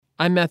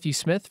I'm Matthew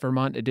Smith,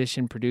 Vermont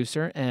Edition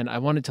producer, and I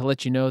wanted to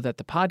let you know that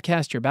the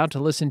podcast you're about to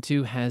listen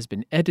to has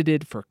been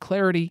edited for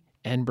clarity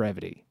and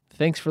brevity.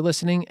 Thanks for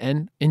listening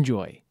and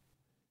enjoy.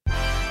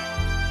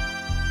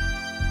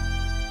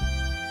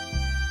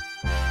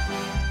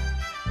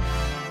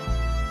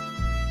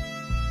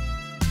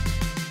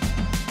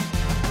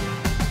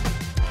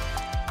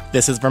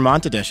 This is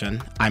Vermont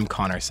Edition. I'm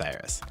Connor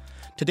Cyrus.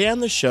 Today on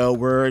the show,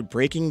 we're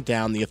breaking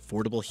down the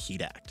Affordable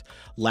Heat Act.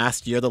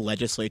 Last year, the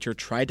legislature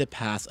tried to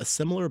pass a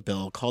similar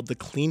bill called the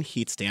Clean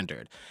Heat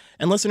Standard.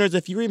 And listeners,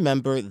 if you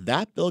remember,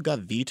 that bill got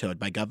vetoed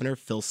by Governor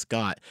Phil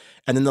Scott,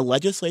 and then the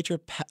legislature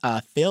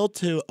failed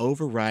to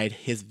override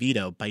his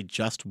veto by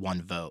just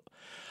one vote.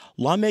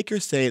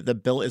 Lawmakers say the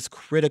bill is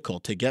critical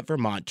to get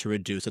Vermont to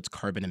reduce its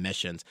carbon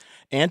emissions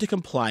and to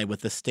comply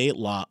with the state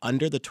law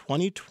under the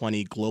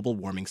 2020 Global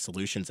Warming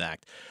Solutions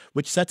Act,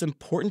 which sets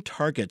important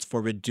targets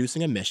for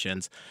reducing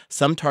emissions,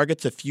 some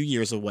targets a few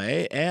years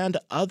away and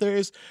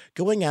others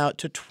going out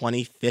to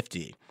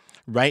 2050.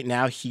 Right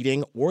now,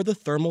 heating or the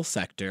thermal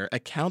sector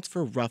accounts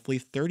for roughly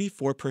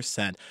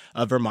 34%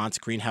 of Vermont's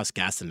greenhouse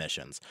gas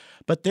emissions.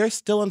 But there's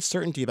still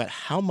uncertainty about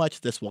how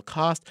much this will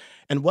cost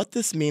and what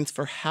this means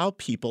for how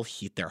people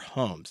heat their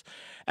homes.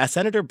 As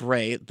Senator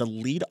Bray, the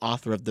lead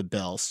author of the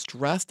bill,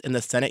 stressed in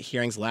the Senate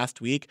hearings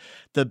last week,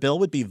 the bill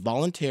would be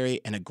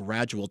voluntary and a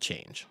gradual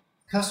change.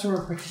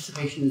 Customer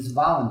participation is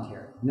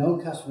voluntary. No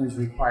customer is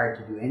required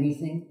to do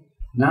anything,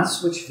 not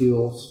switch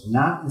fuels,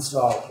 not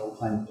install a coal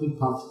climate heat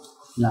pump,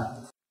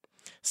 nothing.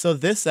 So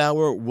this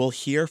hour, we'll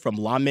hear from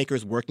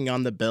lawmakers working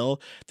on the bill,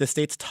 the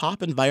state's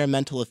top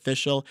environmental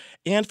official,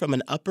 and from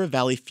an Upper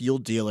Valley fuel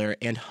dealer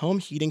and home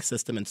heating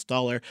system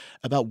installer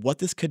about what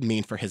this could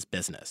mean for his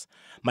business.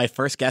 My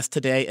first guest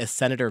today is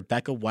Senator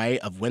Becca White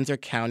of Windsor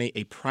County,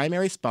 a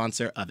primary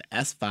sponsor of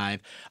S5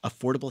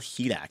 Affordable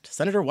Heat Act.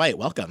 Senator White,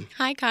 welcome.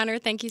 Hi, Connor.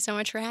 Thank you so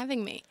much for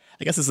having me.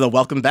 I guess this is a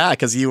welcome back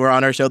because you were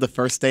on our show the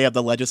first day of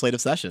the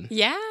legislative session.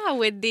 Yeah,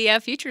 with the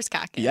Futures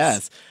Caucus.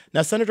 Yes.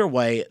 Now, Senator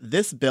White,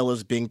 this bill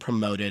is being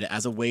promoted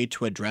as a way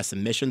to address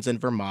emissions in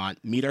Vermont,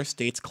 meet our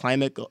state's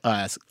climate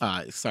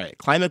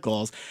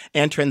goals,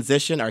 and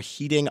transition our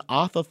heating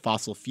off of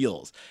fossil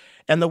fuels.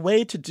 And the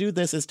way to do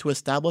this is to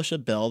establish a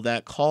bill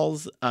that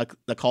calls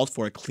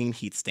for a clean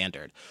heat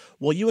standard.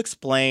 Will you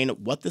explain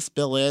what this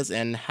bill is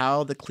and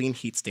how the clean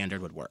heat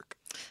standard would work?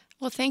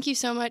 Well, thank you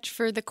so much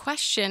for the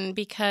question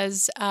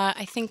because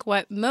I think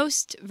what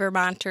most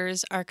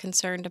Vermonters are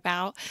concerned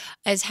about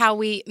is how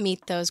we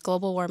meet those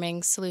Global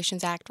Warming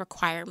Solutions Act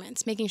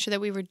requirements, making sure that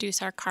we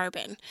reduce our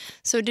carbon.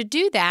 So to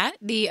do that,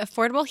 the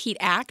Affordable Heat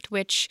Act,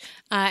 which,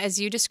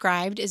 as you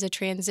described, is a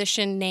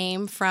transition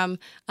name from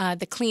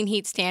the Clean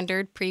Heat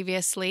Standard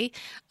previously,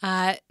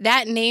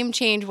 that name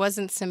change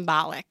wasn't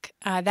symbolic.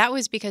 That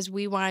was because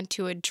we wanted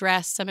to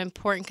address some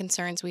important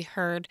concerns we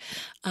heard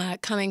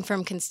coming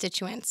from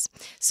constituents.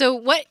 So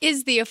what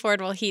is the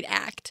Affordable Heat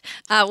Act?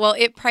 Well,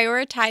 it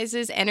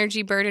prioritizes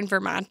energy-burdened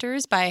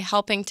Vermonters by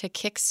helping to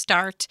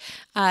kickstart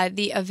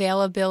the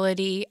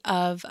availability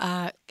of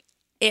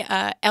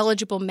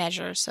eligible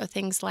measures, so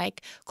things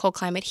like cold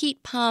climate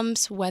heat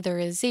pumps,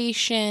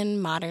 weatherization,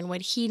 modern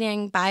wood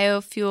heating,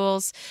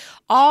 biofuels,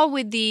 all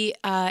with the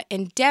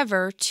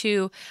endeavor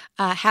to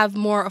have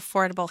more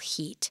affordable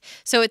heat.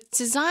 So it's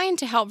designed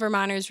to help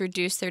Vermonters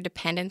reduce their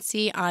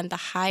dependency on the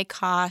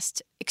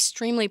high-cost,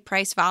 extremely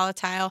price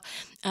volatile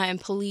and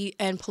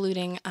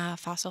polluting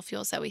fossil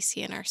fuels that we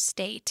see in our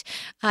state.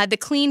 The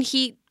clean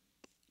heat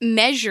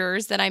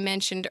measures that I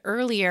mentioned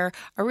earlier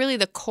are really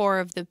the core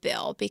of the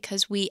bill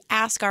because we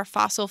ask our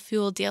fossil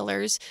fuel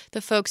dealers,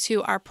 the folks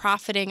who are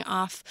profiting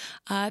off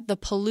the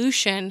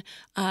pollution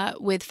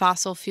with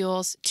fossil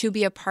fuels, to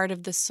be a part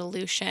of the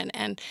solution.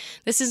 And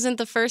this isn't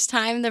the first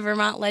time the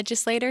Vermont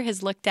legislature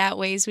has looked at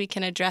ways we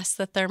can address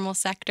the thermal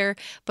sector.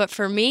 But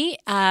for me,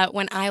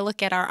 when I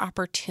look at our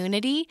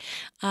opportunity,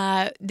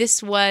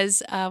 this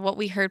was what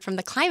we heard from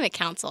the Climate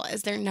Council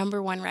as their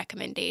number one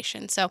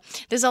recommendation. So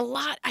there's a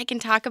lot I can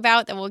talk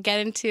about that we'll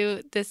get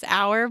into this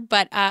hour,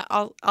 but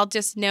I'll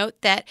just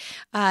note that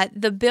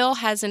the bill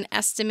has an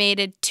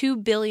estimated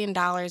 $2 billion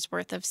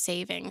worth of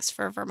savings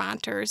for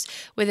Vermonters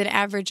with an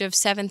average of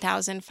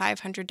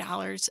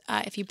 $7,500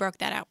 if you broke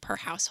that out per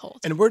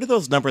household. And where do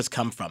those numbers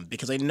come from?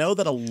 Because I know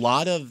that a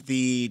lot of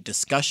the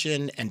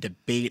discussion and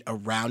debate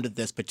around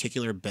this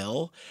particular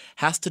bill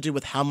has to do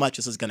with how much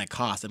this is going to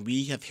cost. And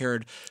we have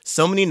heard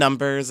so many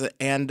numbers.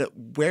 And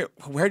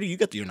where do you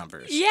get your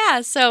numbers? Yeah,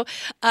 so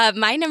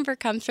my number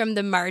comes from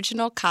the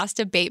Marginal Cost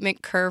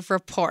Abatement Curve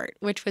Report,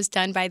 which was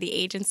done by the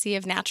Agency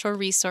of Natural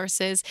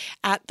Resources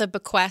at the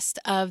bequest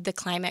of the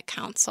Climate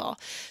Council.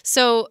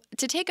 So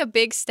to take a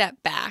big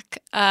step back,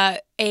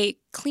 a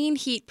clean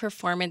heat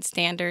performance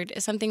standard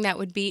is something that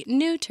would be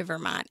new to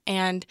Vermont.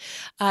 And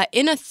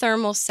in a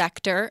thermal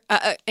sector,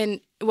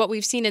 and what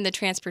we've seen in the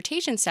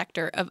transportation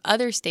sector of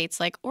other states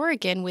like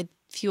Oregon with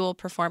fuel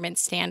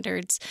performance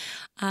standards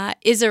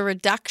is a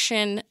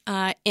reduction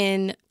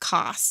in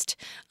cost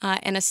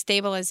and a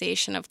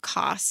stabilization of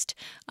cost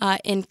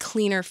in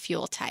cleaner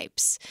fuel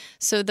types.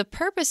 So the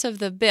purpose of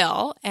the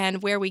bill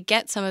and where we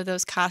get some of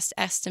those cost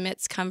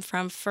estimates come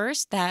from,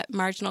 first, that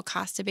marginal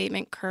cost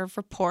abatement curve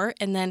report,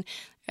 and then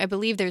I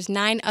believe there's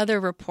 9 other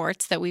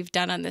reports that we've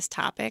done on this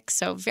topic,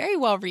 so very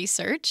well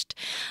researched.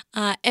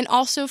 And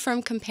also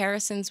from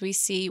comparisons we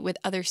see with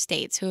other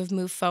states who have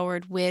moved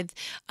forward with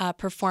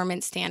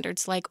performance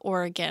standards like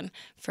Oregon,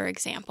 for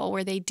example,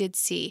 where they did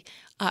see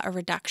a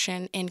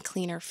reduction in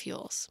cleaner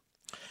fuels.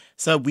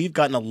 So we've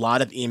gotten a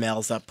lot of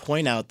emails that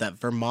point out that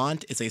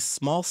Vermont is a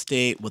small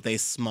state with a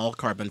small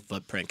carbon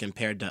footprint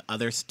compared to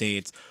other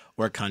states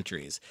or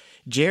countries.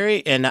 Jerry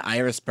in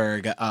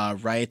Irisburg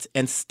writes,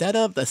 instead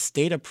of the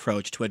state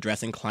approach to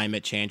addressing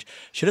climate change,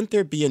 shouldn't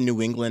there be a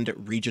New England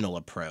regional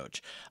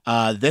approach?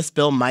 This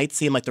bill might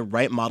seem like the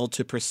right model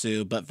to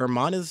pursue, but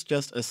Vermont is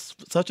just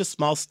such a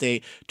small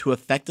state to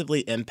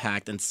effectively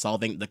impact in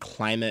solving the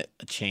climate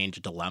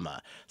change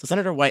dilemma. So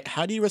Senator White,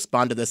 how do you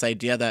respond to this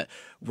idea that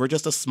we're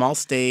just a small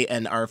state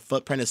and our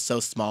footprint is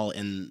so small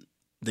in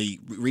the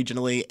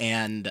regionally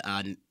and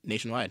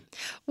nationwide?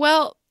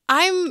 Well,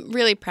 I'm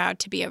really proud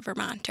to be a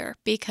Vermonter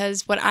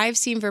because what I've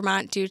seen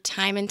Vermont do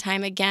time and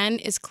time again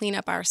is clean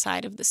up our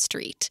side of the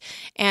street.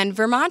 And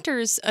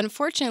Vermonters,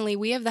 unfortunately,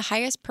 we have the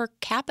highest per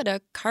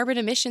capita carbon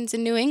emissions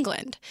in New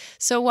England.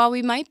 So while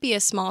we might be a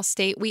small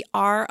state, we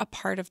are a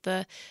part of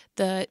the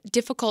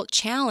difficult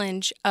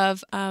challenge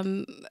of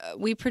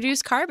we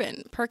produce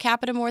carbon per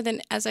capita more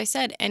than, as I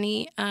said,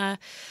 any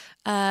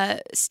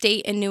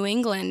state in New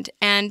England.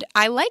 And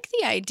I like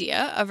the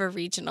idea of a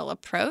regional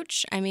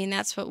approach. I mean,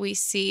 that's what we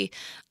see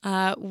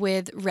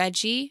with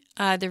RGGI,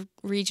 the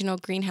Regional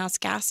Greenhouse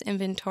Gas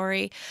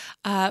Inventory.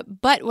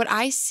 But what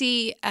I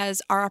see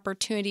as our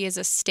opportunity as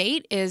a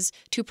state is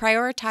to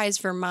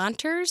prioritize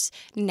Vermonters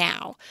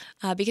now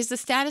because the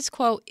status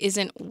quo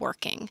isn't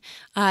working.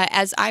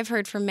 As I've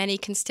heard from many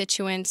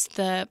constituents,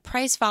 the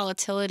price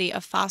volatility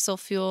of fossil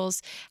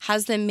fuels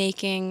has them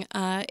making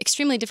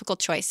extremely difficult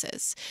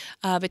choices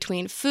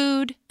between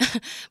food,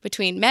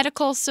 between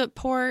medical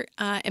support,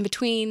 and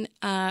between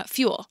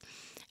fuel.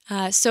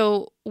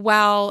 So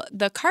while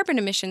the carbon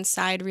emissions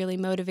side really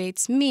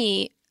motivates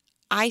me,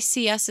 I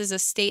see us as a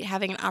state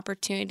having an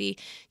opportunity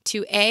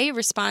to, A,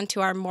 respond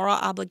to our moral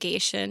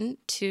obligation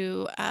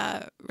to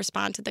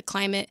respond to the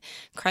climate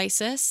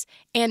crisis,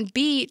 and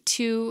B,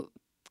 to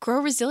grow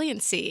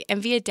resiliency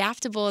and be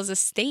adaptable as a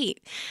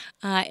state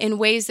in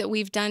ways that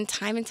we've done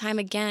time and time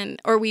again,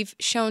 or we've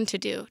shown to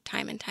do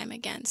time and time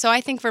again. So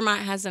I think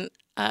Vermont has a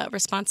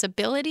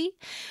responsibility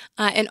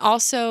and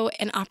also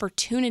an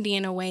opportunity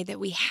in a way that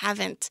we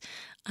haven't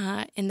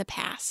in the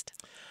past.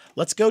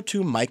 Let's go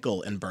to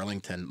Michael in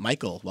Burlington.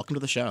 Michael, welcome to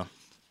the show.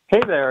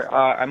 Hey there.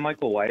 I'm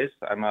Michael Weiss.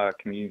 I'm a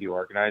community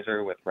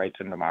organizer with Rights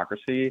and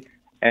Democracy.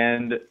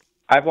 And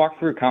I've walked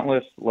through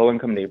countless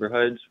low-income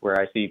neighborhoods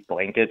where I see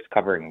blankets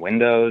covering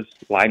windows,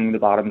 lining the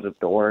bottoms of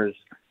doors,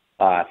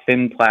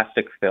 thin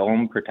plastic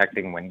film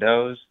protecting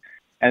windows.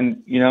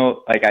 And,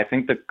 I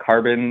think the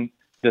carbon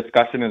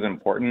discussion is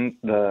important.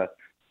 The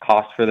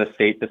cost for the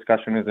state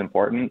discussion is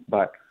important,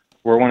 but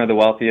we're one of the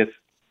wealthiest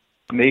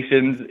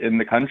nations in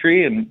the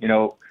country. And,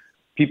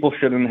 people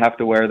shouldn't have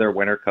to wear their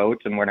winter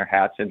coats and winter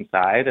hats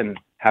inside and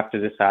have to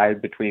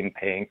decide between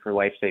paying for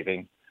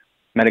life-saving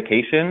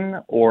medication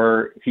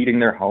or heating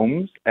their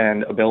homes.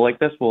 And a bill like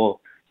this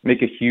will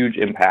make a huge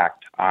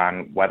impact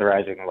on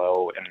weatherizing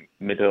low and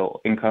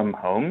middle income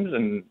homes.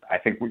 And I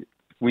think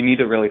we need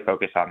to really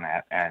focus on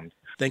that. And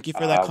thank you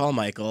for that call,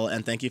 Michael.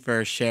 And thank you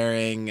for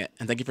sharing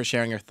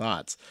your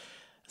thoughts.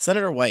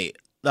 Senator White,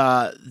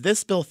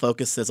 this bill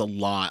focuses a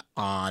lot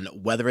on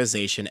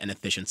weatherization and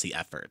efficiency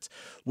efforts.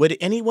 Would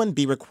anyone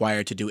be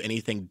required to do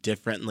anything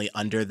differently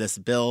under this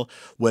bill?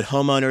 Would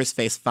homeowners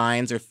face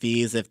fines or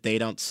fees if they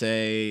don't,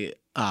 say,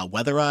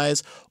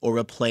 weatherize or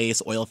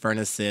replace oil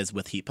furnaces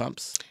with heat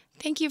pumps?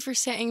 Thank you for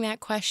saying that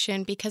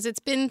question because it's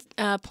been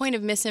a point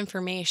of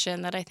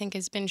misinformation that I think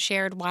has been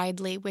shared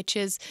widely, which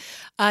is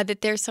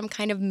that there's some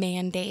kind of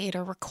mandate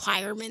or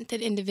requirement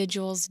that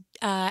individuals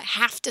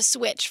have to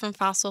switch from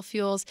fossil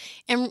fuels.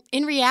 And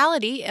in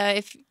reality,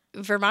 if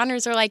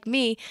Vermonters are like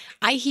me,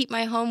 I heat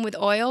my home with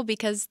oil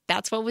because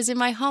that's what was in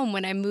my home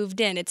when I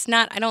moved in.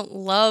 I don't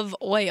love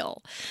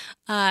oil.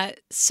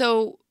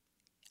 So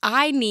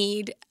I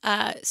need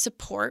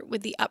support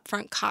with the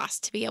upfront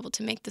cost to be able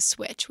to make the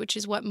switch, which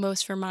is what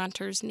most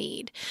Vermonters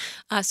need.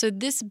 So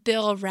this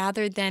bill,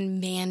 rather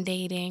than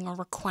mandating or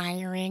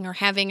requiring or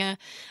having a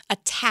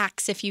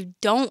tax if you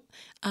don't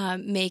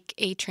make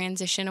a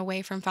transition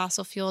away from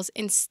fossil fuels,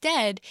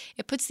 instead,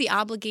 it puts the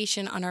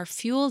obligation on our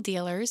fuel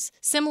dealers,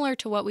 similar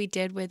to what we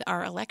did with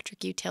our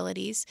electric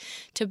utilities,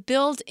 to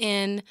build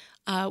in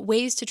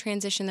ways to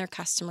transition their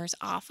customers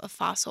off of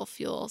fossil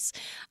fuels.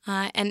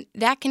 And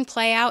that can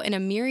play out in a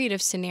myriad myriad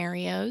of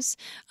scenarios.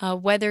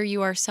 Whether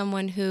you are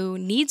someone who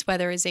needs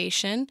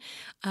weatherization,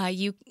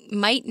 you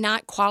might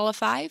not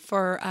qualify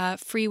for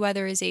free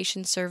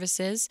weatherization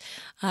services.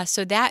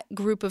 So that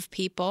group of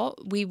people,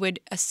 we would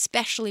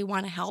especially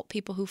want to help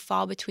people who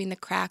fall between the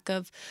crack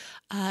of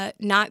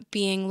not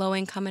being low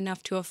income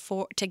enough to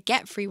afford to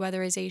get free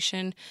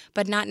weatherization,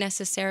 but not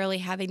necessarily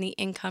having the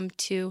income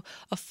to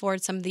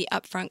afford some of the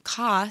upfront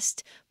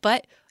cost,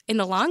 but in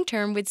the long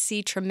term would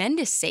see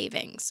tremendous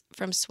savings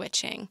from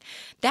switching.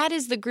 That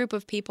is the group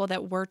of people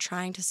that we're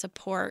trying to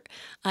support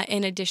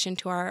in addition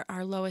to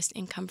our lowest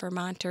income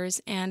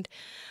Vermonters. And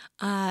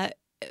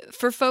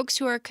for folks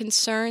who are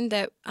concerned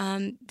that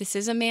this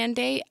is a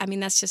mandate, I mean,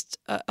 that's just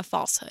a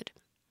falsehood.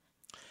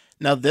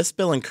 Now, this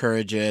bill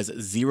encourages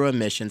zero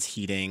emissions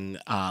heating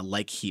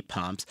like heat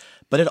pumps,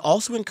 but it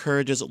also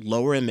encourages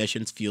lower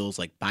emissions fuels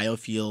like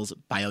biofuels,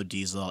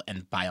 biodiesel,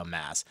 and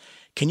biomass.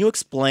 Can you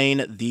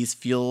explain these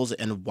fuels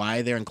and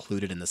why they're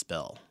included in this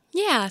bill?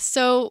 Yeah,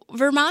 so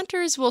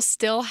Vermonters will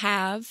still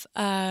have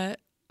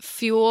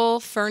fuel,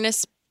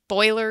 furnace,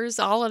 boilers,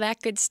 all of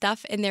that good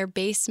stuff in their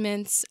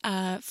basements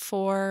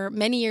for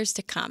many years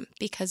to come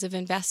because of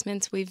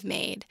investments we've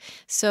made.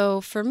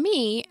 So for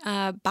me,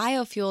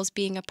 biofuels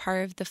being a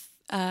part of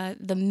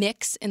the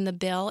mix in the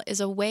bill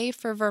is a way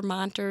for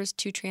Vermonters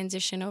to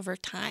transition over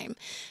time,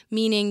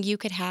 meaning you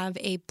could have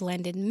a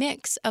blended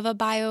mix of a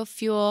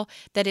biofuel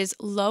that is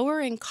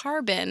lower in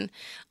carbon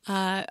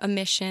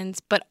emissions,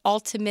 but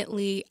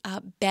ultimately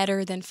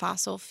better than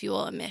fossil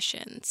fuel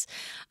emissions.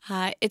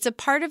 It's a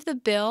part of the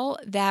bill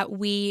that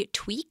we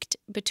tweaked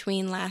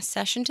between last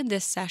session to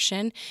this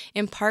session,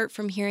 in part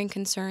from hearing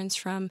concerns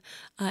from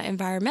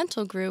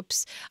environmental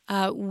groups.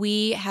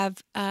 We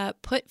have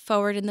put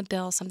forward in the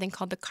bill something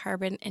called the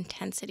Carbon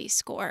Intensity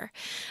Score.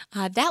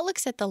 That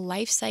looks at the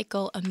life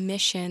cycle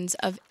emissions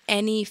of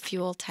any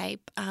fuel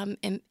type.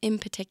 In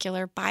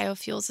particular,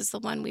 biofuels is the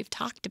one we've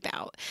talked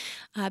about,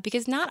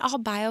 because not all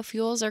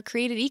biofuels are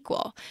created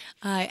equal.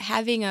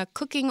 Having a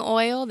cooking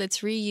oil that's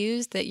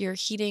reused that you're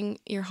heating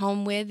your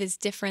home with is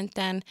different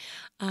than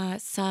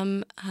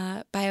some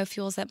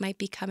biofuels that might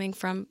be coming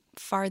from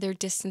farther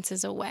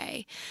distances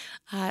away.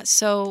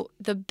 So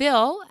the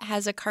bill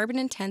has a carbon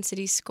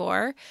intensity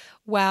score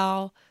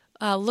while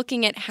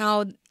looking at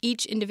how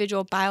each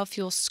individual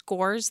biofuel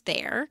scores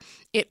there.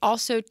 It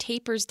also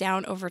tapers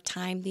down over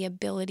time the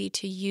ability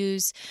to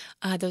use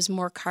those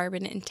more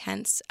carbon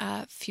intense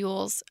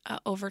fuels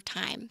over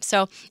time.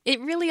 So it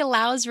really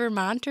allows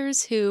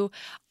Vermonters who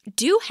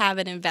do have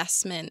an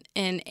investment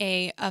in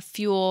a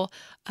fuel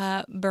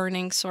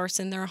burning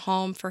source in their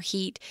home for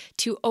heat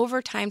to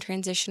over time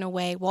transition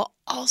away while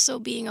also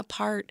being a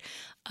part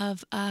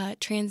of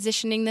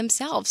transitioning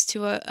themselves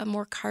to a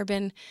more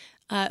carbon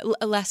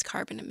less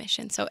carbon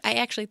emission. So I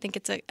actually think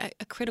it's a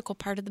critical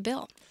part of the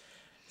bill.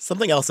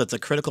 Something else that's a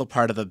critical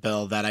part of the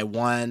bill that I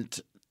want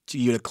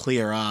you to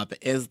clear up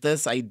is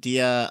this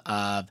idea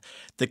of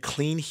the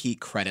clean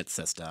heat credit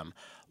system.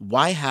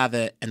 Why have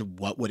it and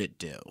what would it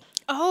do?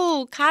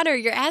 Oh, Connor,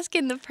 you're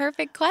asking the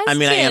perfect question. I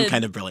mean, I am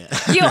kind of brilliant.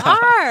 You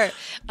are.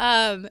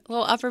 A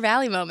little Upper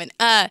Valley moment.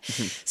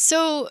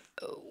 So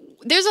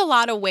there's a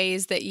lot of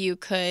ways that you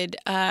could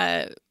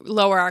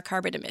lower our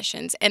carbon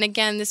emissions. And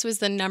again, this was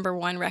the number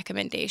one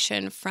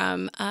recommendation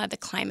from the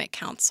Climate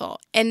Council.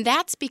 And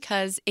that's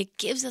because it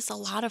gives us a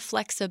lot of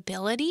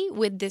flexibility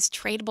with this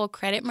tradable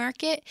credit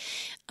market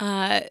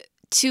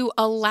to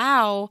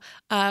allow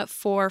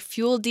for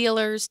fuel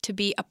dealers to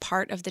be a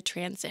part of the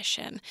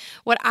transition.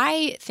 What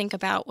I think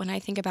about when I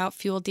think about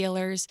fuel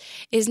dealers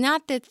is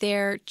not that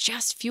they're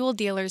just fuel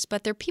dealers,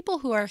 but they're people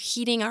who are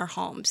heating our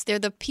homes. They're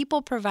the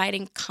people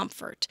providing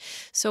comfort.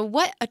 So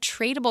what a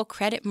tradable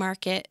credit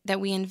market that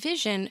we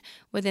envision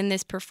within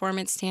this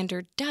performance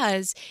standard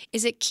does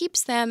is it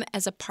keeps them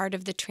as a part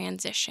of the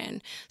transition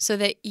so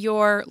that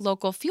your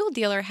local fuel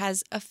dealer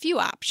has a few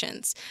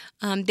options.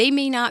 They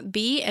may not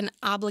be an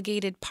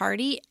obligated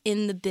party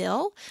in the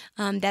bill.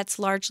 That's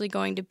largely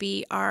going to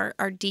be our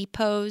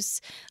depots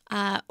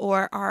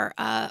or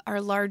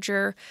our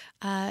larger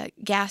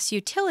gas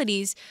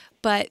utilities,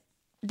 but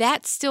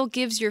that still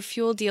gives your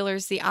fuel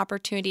dealers the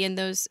opportunity in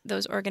those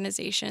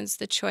organizations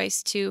the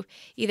choice to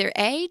either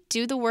A,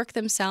 do the work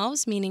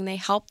themselves, meaning they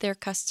help their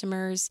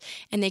customers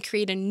and they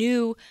create a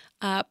new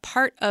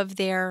part of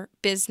their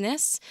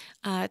business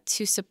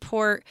to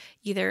support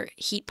either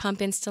heat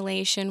pump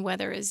installation,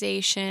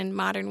 weatherization,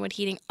 modern wood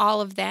heating,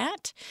 all of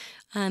that,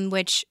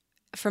 which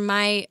from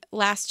my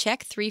last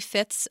check,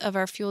 3/5 of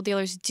our fuel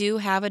dealers do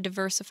have a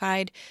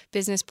diversified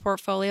business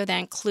portfolio that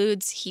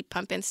includes heat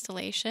pump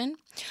installation.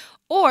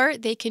 Or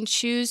they can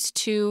choose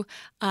to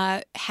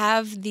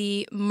have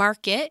the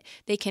market.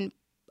 They can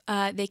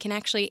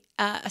actually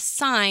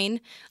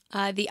assign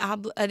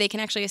they can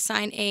actually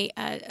assign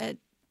a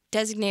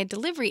designated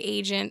delivery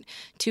agent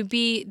to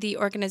be the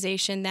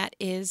organization that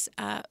is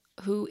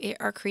who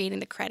are creating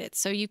the credits.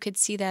 So you could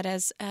see that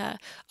as a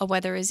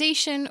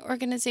weatherization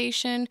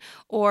organization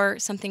or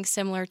something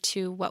similar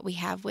to what we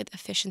have with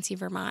Efficiency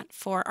Vermont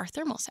for our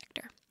thermal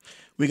sector.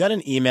 We got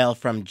an email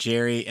from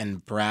Jerry in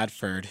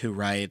Bradford who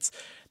writes,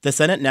 the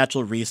Senate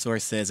Natural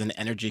Resources and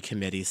Energy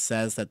Committee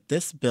says that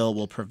this bill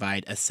will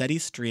provide a steady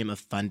stream of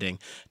funding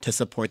to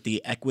support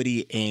the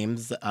equity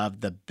aims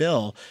of the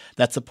bill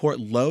that support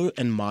low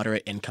and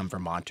moderate income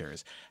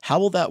Vermonters. How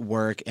will that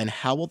work, and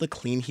how will the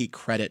clean heat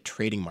credit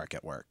trading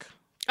market work?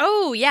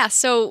 Oh, yeah.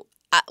 So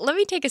let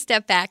me take a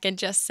step back and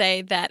just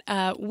say that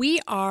we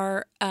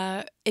are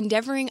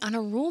endeavoring on a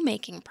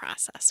rulemaking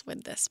process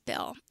with this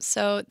bill.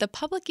 So the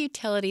Public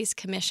Utilities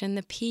Commission,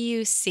 the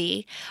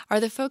PUC, are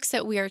the folks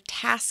that we are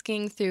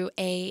tasking through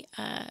a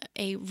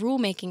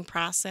rulemaking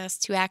process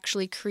to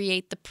actually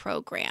create the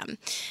program.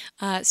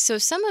 So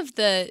some of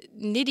the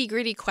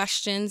nitty-gritty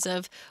questions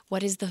of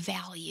what is the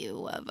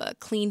value of a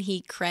clean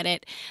heat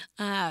credit,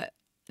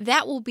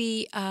 that will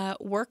be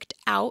worked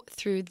out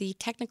through the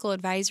technical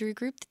advisory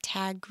group, the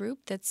TAG group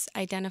that's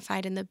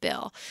identified in the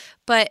bill.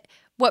 But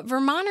what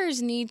Vermonters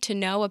need to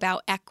know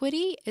about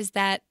equity is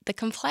that the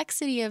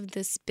complexity of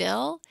this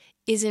bill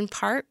is in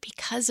part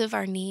because of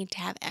our need to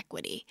have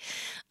equity.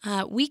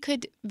 We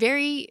could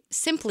very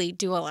simply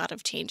do a lot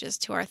of changes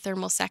to our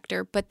thermal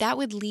sector, but that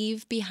would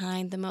leave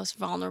behind the most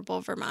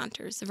vulnerable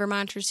Vermonters, the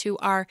Vermonters who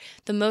are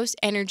the most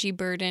energy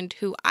burdened,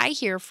 who I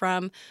hear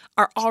from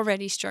are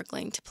already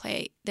struggling to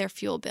pay their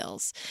fuel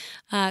bills.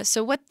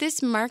 So what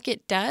this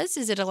market does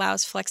is it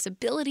allows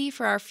flexibility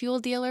for our fuel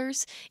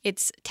dealers.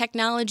 It's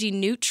technology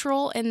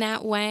neutral in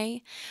that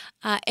way.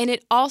 And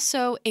it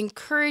also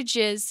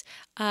encourages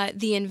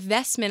the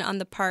investment on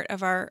the part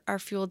of our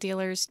fuel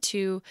dealers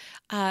to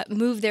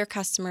move their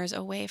customers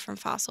away from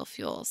fossil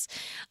fuels.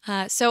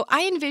 So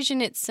I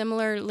envision it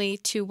similarly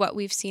to what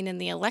we've seen in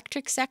the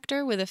electric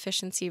sector with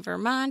Efficiency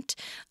Vermont,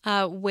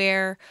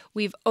 where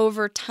we've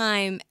over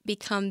time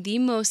become the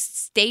most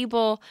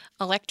stable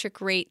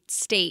electric rate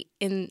state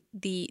in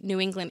the New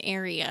England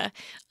area,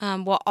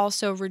 while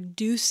also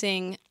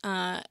reducing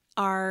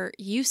our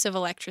use of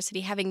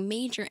electricity, having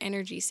major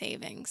energy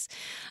savings.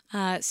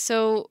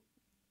 So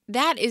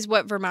that is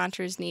what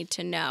Vermonters need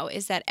to know,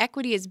 is that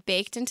equity is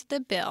baked into the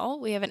bill.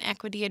 We have an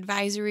equity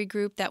advisory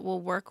group that will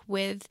work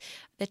with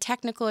the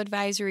technical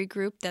advisory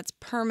group that's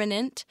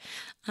permanent.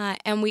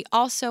 And we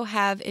also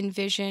have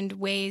envisioned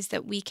ways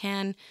that we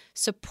can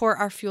support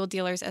our fuel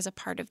dealers as a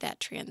part of that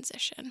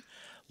transition.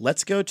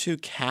 Let's go to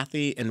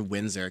Kathy in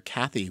Windsor.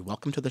 Kathy,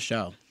 welcome to the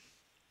show.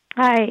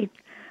 Hi.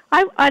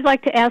 I'd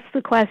like to ask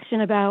the question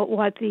about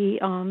what the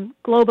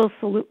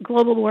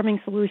Global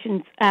Warming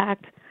Solutions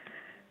Act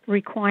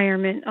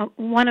requirement.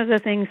 One of the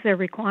things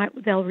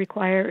they'll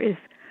require is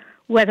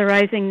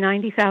weatherizing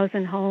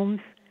 90,000 homes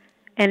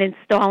and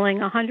installing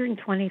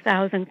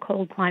 120,000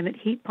 cold climate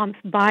heat pumps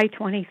by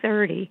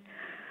 2030.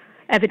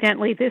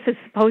 Evidently, this is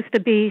supposed to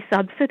be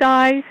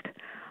subsidized.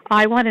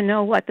 I want to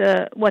know what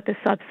the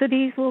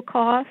subsidies will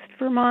cost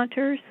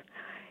Vermonters.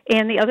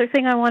 And the other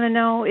thing I want to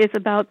know is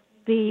about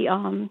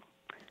the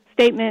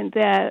statement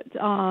that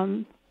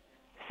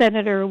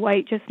Senator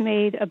White just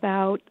made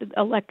about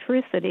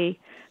electricity.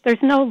 There's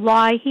no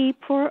LIHEAP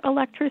for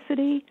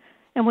electricity,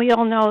 and we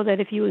all know that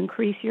if you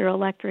increase your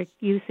electric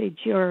usage,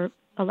 your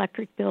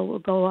electric bill will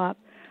go up.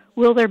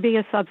 Will there be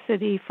a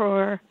subsidy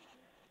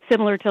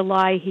similar to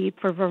LIHEAP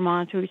for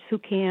Vermonters who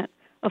can't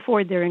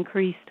afford their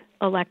increased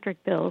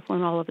electric bills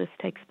when all of this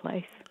takes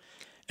place?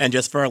 And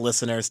just for our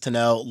listeners to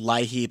know,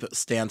 LIHEAP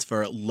stands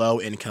for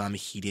Low Income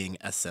Heating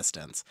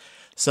Assistance.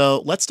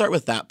 So let's start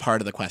with that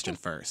part of the question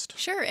first.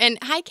 Sure. And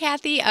hi,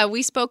 Kathy.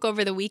 We spoke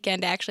over the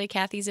weekend, actually.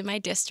 Kathy's in my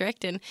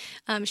district, and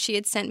she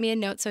had sent me a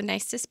note, so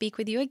nice to speak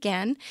with you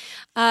again.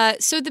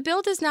 So the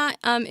bill does not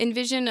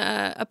envision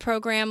a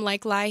program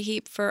like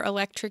LIHEAP for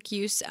electric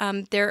use.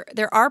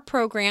 There are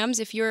programs,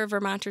 if you're a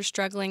Vermonter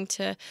struggling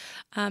to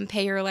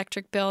pay your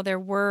electric bill, there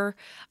were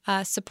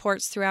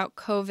supports throughout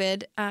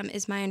COVID,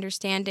 is my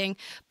understanding.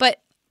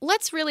 But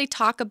let's really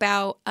talk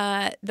about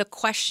the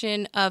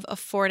question of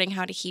affording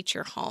how to heat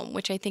your home,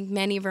 which I think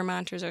many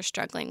Vermonters are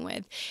struggling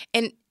with.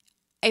 And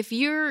if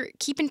you're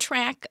keeping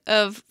track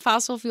of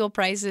fossil fuel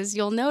prices,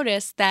 you'll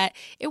notice that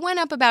it went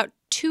up about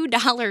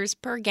 $2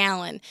 per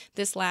gallon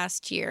this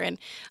last year. And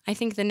I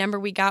think the number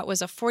we got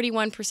was a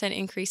 41%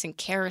 increase in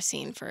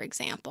kerosene, for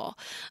example,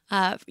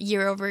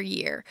 year over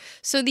year.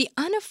 So the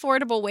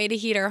unaffordable way to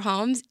heat our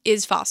homes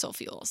is fossil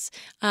fuels.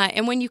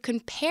 And when you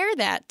compare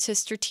that to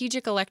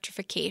strategic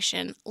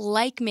electrification,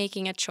 like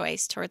making a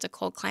choice towards a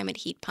cold climate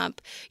heat pump,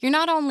 you're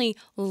not only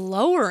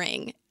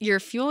lowering your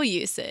fuel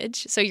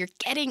usage, so you're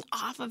getting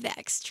off of that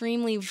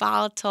extremely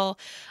volatile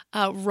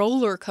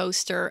roller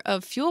coaster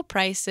of fuel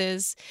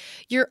prices,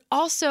 you're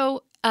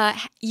also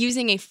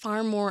using a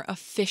far more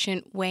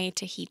efficient way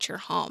to heat your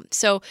home.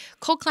 So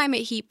cold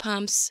climate heat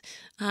pumps,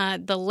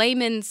 the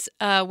layman's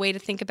way to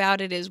think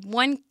about it is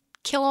 1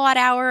 kilowatt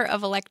hour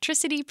of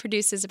electricity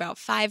produces about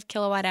 5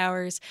 kilowatt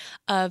hours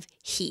of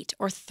heat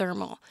or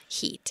thermal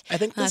heat. I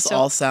think this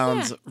all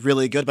sounds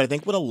really good, but I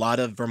think what a lot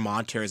of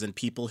Vermonters and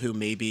people who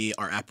maybe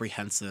are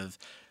apprehensive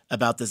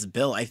about this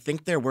bill, I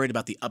think they're worried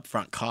about the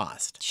upfront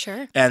cost.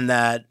 Sure. And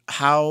that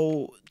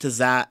how does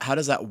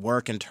that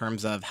work in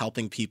terms of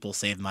helping people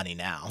save money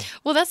now?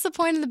 Well, that's the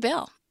point of the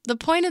bill. The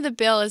point of the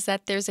bill is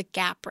that there's a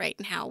gap right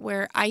now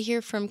where I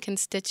hear from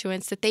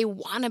constituents that they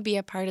want to be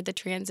a part of the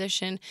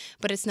transition,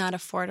 but it's not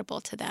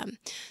affordable to them.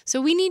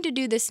 So we need to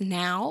do this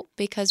now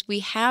because we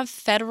have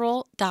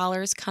federal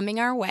dollars coming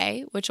our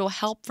way, which will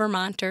help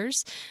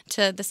Vermonters,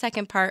 to the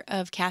second part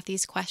of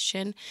Kathy's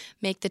question,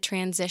 make the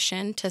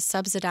transition to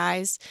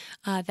subsidize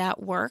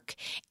that work.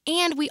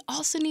 And we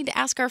also need to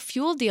ask our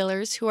fuel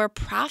dealers who are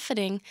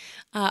profiting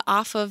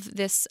off of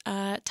this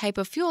type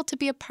of fuel to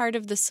be a part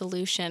of the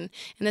solution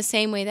in the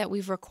same way that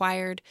we've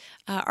required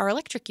our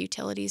electric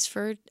utilities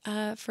for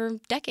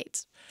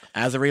decades.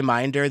 As a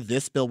reminder,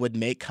 this bill would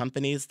make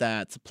companies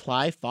that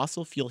supply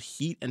fossil fuel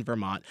heat in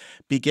Vermont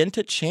begin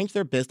to change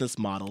their business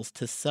models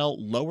to sell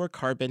lower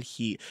carbon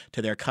heat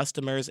to their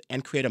customers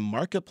and create a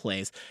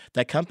marketplace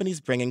that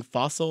companies bringing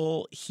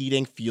fossil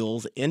heating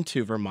fuels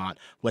into Vermont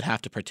would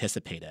have to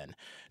participate in.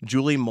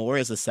 Julie Moore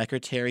is the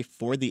secretary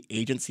for the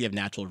Agency of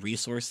Natural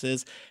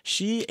Resources.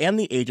 She and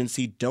the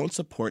agency don't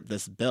support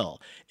this bill.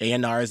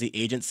 ANR is the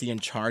agency in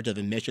charge of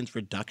emissions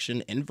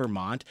reduction in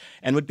Vermont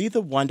and would be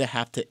the one to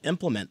have to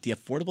implement the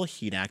Affordable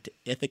Heat Act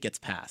if it gets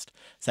passed.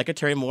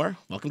 Secretary Moore,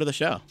 welcome to the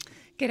show.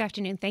 Good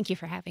afternoon. Thank you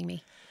for having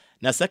me.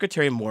 Now,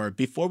 Secretary Moore,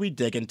 before we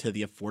dig into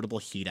the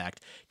Affordable Heat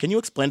Act, can you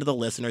explain to the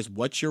listeners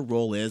what your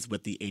role is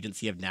with the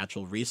Agency of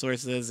Natural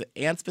Resources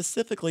and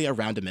specifically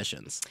around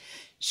emissions?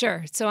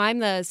 Sure. So I'm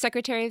the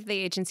Secretary of the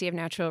Agency of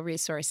Natural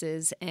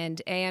Resources,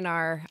 and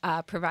ANR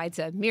provides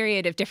a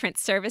myriad of different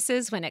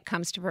services when it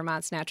comes to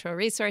Vermont's natural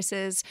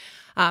resources,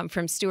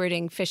 from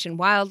stewarding fish and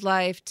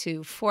wildlife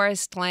to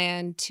forest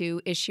land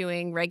to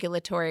issuing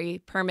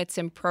regulatory permits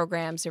and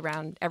programs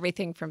around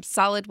everything from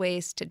solid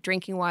waste to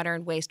drinking water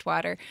and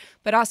wastewater,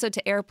 but also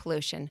to air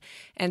pollution.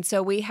 And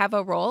so we have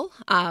a role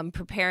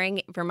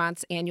preparing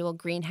Vermont's annual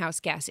greenhouse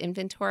gas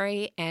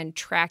inventory and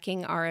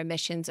tracking our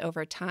emissions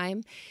over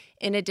time.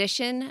 In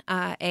addition,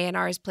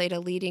 ANR has played a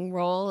leading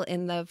role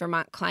in the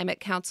Vermont Climate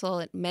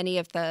Council. Many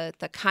of the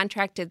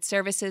contracted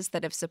services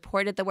that have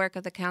supported the work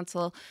of the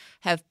council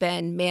have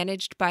been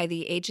managed by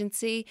the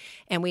agency,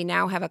 and we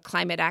now have a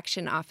climate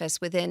action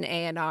office within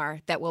ANR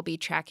that will be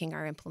tracking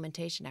our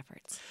implementation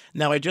efforts.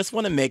 Now, I just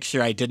want to make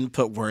sure I didn't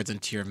put words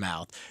into your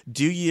mouth.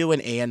 Do you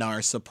and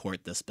ANR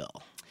support this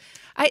bill?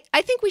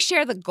 I think we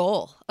share the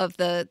goal of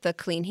the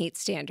clean heat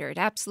standard,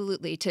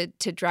 absolutely,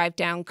 to drive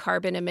down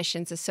carbon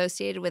emissions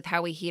associated with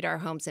how we heat our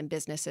homes and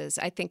businesses.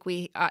 I think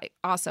we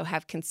also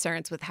have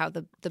concerns with how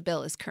the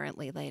bill is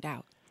currently laid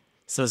out.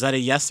 So is that a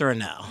yes or a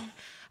no?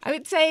 I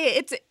would say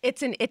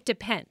it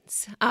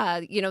depends.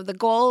 The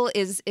goal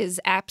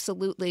is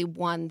absolutely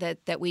one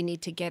that we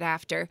need to get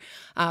after.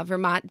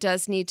 Vermont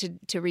does need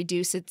to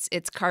reduce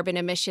its carbon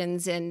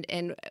emissions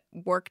and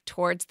work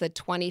towards the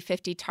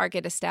 2050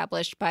 target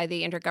established by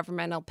the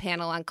Intergovernmental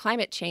Panel on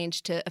Climate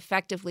Change to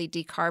effectively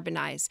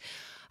decarbonize.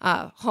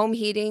 Home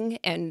heating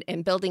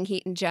and building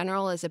heat in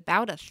general is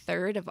about a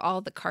third of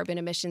all the carbon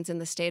emissions in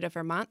the state of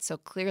Vermont. So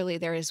clearly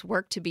there is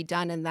work to be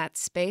done in that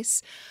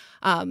space.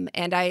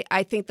 And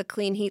I think the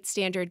clean heat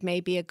standard may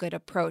be a good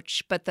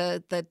approach, but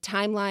the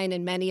timeline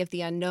and many of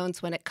the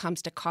unknowns when it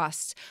comes to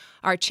costs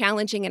are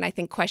challenging, and I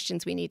think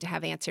questions we need to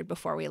have answered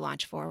before we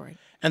launch forward.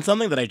 And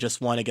something that I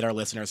just want to get our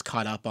listeners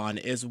caught up on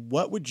is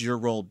what would your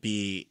role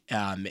be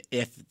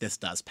if this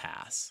does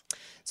pass?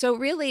 So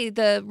really,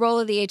 the role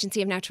of the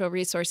Agency of Natural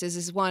Resources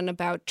is one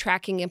about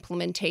tracking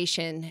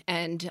implementation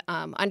and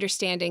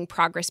understanding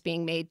progress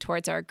being made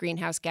towards our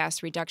greenhouse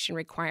gas reduction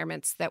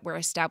requirements that were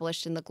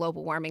established in the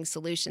Global Warming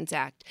Solutions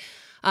Act.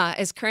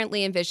 As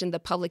currently envisioned, the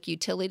Public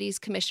Utilities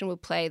Commission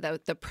would play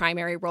the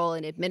primary role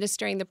in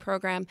administering the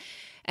program.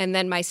 And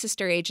then my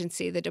sister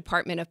agency, the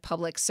Department of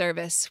Public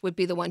Service, would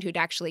be the one who'd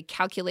actually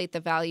calculate the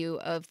value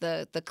of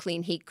the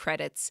clean heat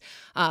credits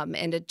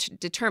and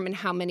determine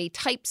how many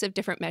types of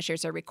different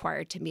measures are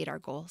required to meet our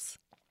goals.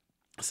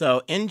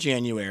 So in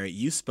January,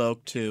 you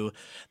spoke to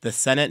the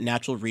Senate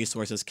Natural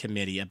Resources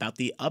Committee about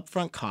the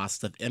upfront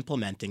costs of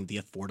implementing the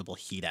Affordable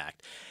Heat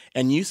Act.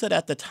 And you said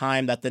at the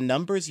time that the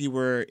numbers you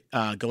were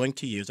going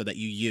to use or that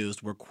you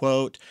used were,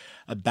 quote,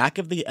 a back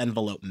of the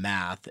envelope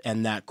math,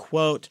 and that,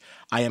 quote,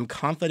 I am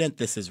confident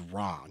this is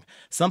wrong.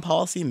 Some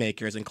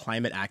policymakers and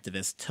climate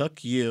activists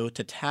took you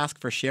to task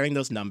for sharing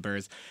those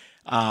numbers.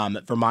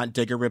 Vermont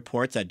Digger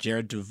reports that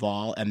Jared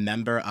Duval, a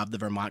member of the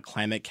Vermont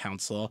Climate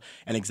Council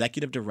and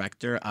executive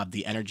director of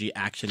the Energy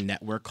Action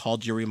Network,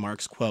 called your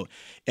remarks, quote,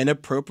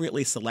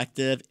 inappropriately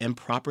selective,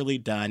 improperly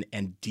done,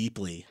 and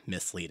deeply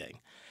misleading.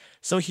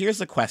 So here's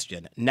the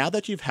question. Now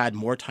that you've had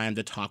more time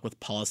to talk with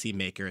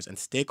policymakers and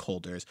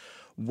stakeholders,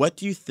 what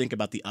do you think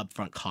about the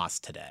upfront costs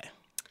today?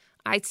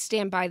 I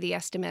stand by the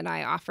estimate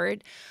I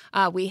offered.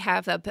 We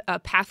have a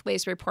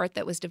pathways report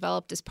that was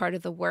developed as part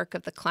of the work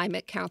of the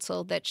Climate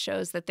Council that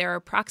shows that there are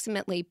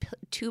approximately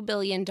 $2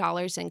 billion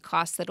in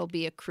costs that will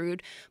be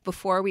accrued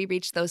before we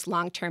reach those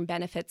long-term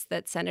benefits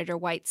that Senator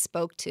White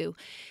spoke to.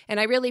 And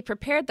I really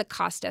prepared the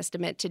cost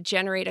estimate to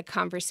generate a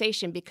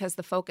conversation because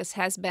the focus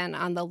has been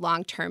on the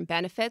long-term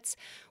benefits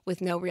with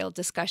no real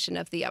discussion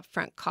of the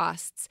upfront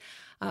costs.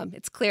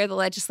 It's clear the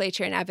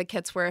legislature and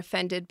advocates were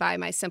offended by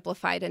my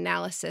simplified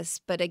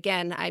analysis. But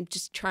again, I'm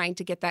just trying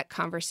to get that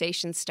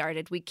conversation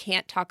started. We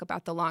can't talk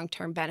about the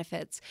long-term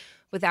benefits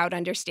without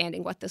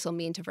understanding what this will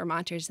mean to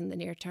Vermonters in the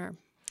near term.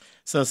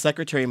 So,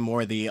 Secretary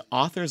Moore, the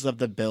authors of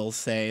the bill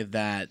say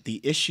that the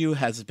issue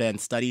has been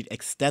studied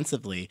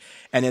extensively,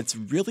 and it's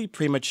really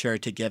premature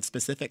to give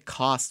specific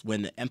costs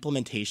when the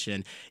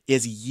implementation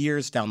is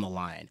years down the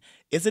line.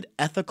 Is it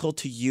ethical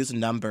to use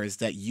numbers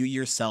that you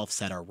yourself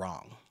said are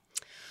wrong?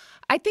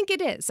 I think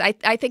it is. I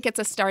think it's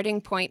a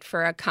starting point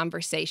for a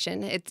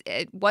conversation.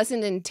 It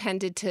wasn't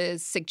intended to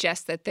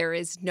suggest that there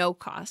is no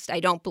cost. I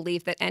don't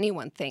believe that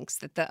anyone thinks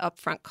that the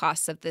upfront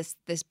costs of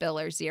this bill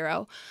are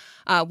zero.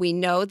 We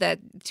know that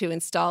to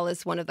install,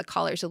 as one of the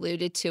callers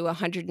alluded to,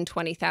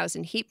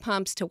 120,000 heat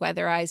pumps, to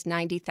weatherize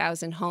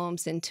 90,000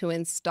 homes, and to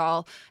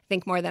install, I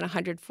think, more than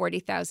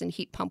 140,000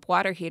 heat pump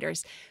water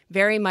heaters,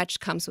 very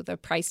much comes with a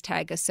price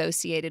tag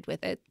associated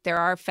with it. There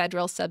are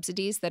federal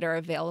subsidies that are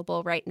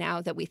available right now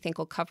that we think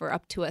will cover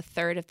up to a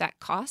third of that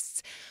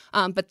costs.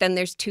 But then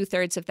there's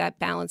 2/3 of that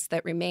balance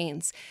that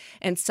remains.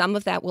 And some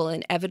of that will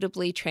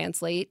inevitably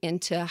translate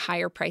into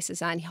higher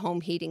prices on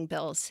home heating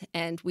bills.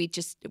 And we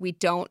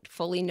don't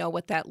fully know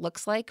what that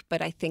looks like,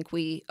 but I think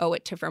we owe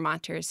it to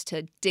Vermonters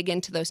to dig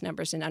into those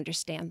numbers and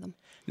understand them.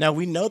 Now,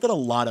 we know that a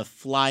lot of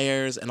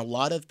flyers and a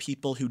lot of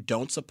people who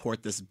don't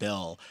support this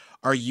bill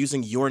are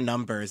using your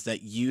numbers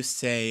that you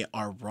say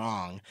are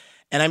wrong.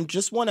 And I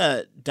just want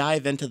to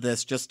dive into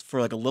this just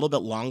for like a little bit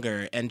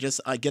longer and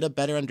just get a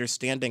better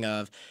understanding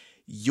of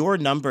your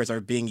numbers are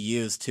being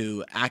used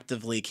to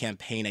actively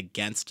campaign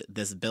against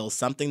this bill,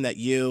 something that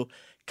you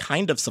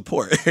kind of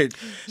support. Sure.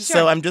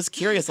 So I'm just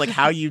curious, like,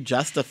 how you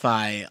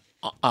justify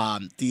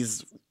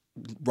these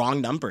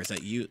wrong numbers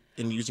that you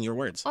in using your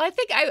words. Well, I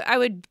think I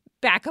would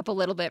back up a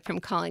little bit from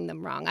calling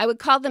them wrong. I would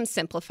call them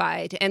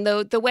simplified. And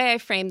the way I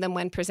frame them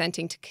when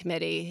presenting to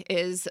committee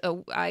is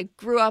I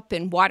grew up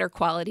in water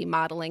quality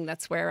modeling.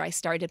 That's where I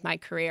started my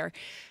career,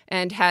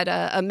 and had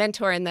a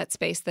mentor in that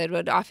space that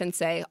would often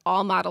say,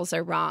 all models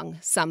are wrong,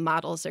 some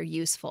models are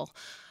useful.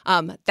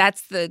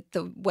 That's the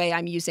way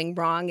I'm using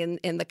wrong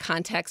in the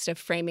context of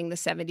framing the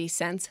 70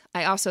 cents.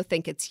 I also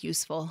think it's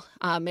useful.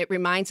 It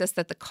reminds us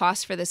that the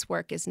cost for this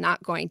work is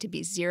not going to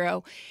be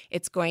zero.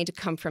 It's going to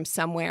come from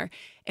somewhere.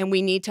 And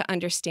we need to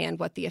understand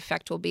what the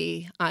effect will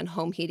be on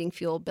home heating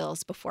fuel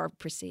bills before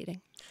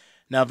proceeding.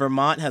 Now,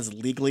 Vermont has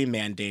legally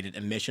mandated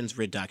emissions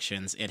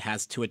reductions it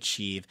has to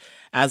achieve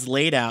as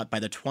laid out by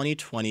the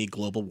 2020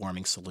 Global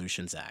Warming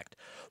Solutions Act.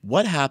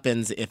 What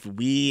happens if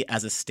we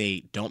as a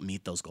state don't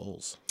meet those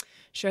goals?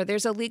 Sure.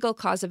 There's a legal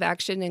cause of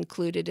action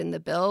included in the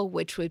bill,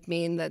 which would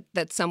mean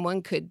that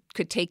someone could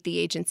take the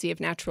Agency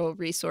of Natural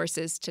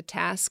Resources to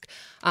task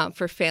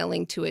for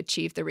failing to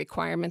achieve the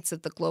requirements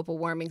of the Global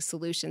Warming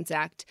Solutions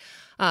Act.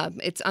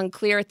 It's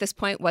unclear at this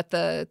point what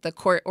the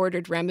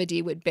court-ordered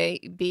remedy would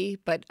be,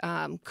 but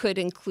could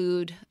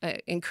include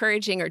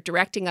encouraging or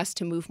directing us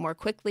to move more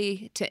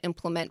quickly, to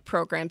implement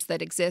programs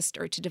that exist,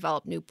 or to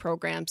develop new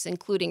programs,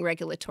 including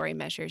regulatory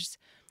measures.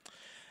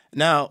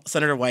 Now,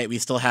 Senator White, we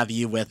still have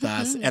you with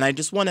us, and I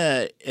just want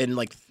to,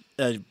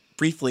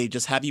 briefly,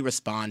 just have you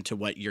respond to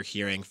what you're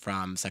hearing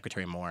from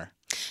Secretary Moore.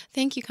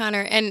 Thank you,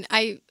 Connor. And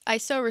I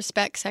so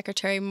respect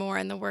Secretary Moore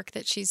and the work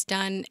that she's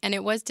done. And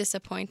it was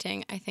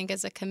disappointing, I think,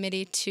 as a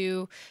committee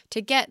to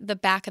get the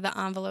back of the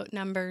envelope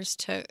numbers,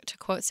 to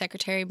quote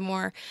Secretary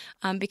Moore,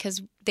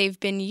 because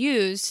they've been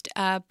used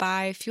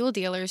by fuel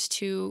dealers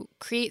to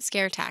create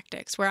scare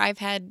tactics, where I've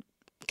had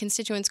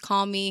constituents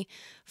call me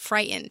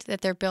frightened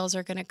that their bills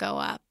are going to go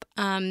up.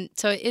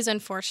 So it is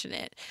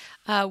unfortunate.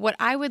 What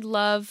I would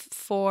love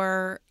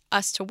for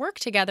us to work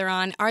together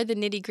on are the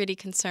nitty-gritty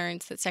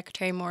concerns that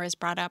Secretary Moore has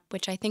brought up,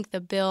 which I think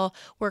the bill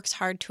works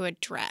hard to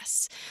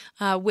address,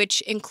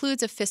 which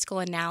includes a fiscal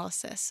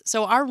analysis.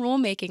 So our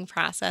rulemaking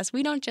process,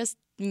 we don't just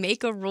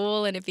make a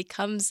rule and it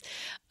becomes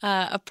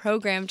a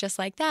program just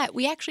like that.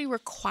 We actually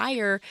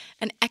require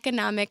an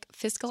economic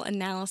fiscal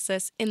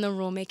analysis in the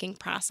rulemaking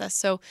process.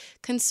 So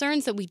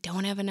concerns that we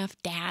don't have enough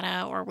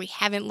data or we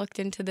haven't looked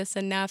into this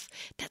enough,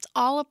 that's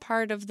all a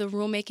part of the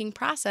rulemaking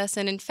process.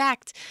 And in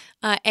fact,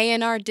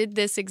 ANR did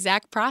this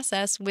exact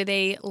process with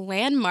a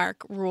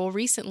landmark rule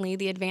recently,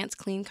 the Advanced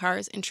Clean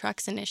Cars and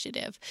Trucks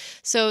Initiative.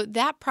 So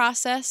that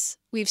process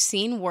we've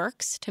seen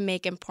works to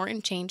make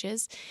important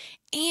changes,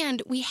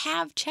 and we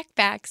have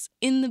checkbacks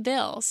in the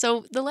bill.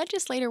 So the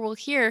legislator will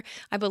hear,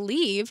 I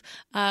believe,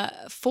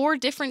 4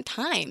 different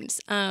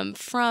times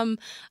from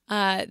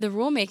the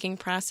rulemaking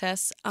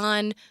process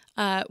on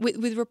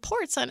with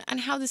reports on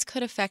how this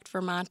could affect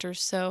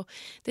Vermonters. So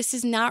this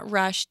is not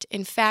rushed.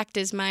 In fact,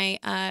 as my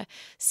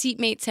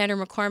seatmate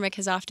Senator McCormick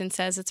has often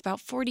says, it's about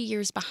 40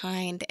 years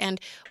behind. And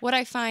what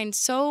I find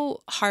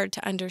so hard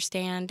to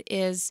understand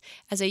is,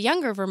 as a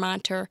younger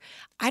Vermonter,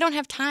 I don't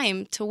have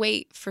time to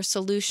wait for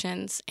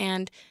solutions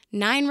and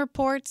 9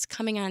 reports,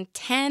 coming on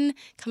 10,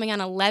 coming on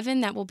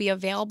 11 that will be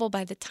available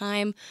by the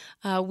time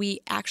we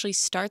actually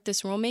start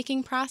this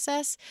rulemaking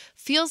process,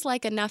 feels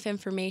like enough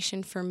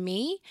information for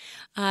me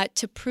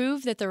to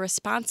prove that the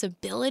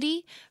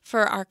responsibility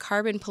for our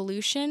carbon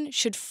pollution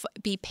should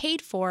be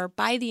paid for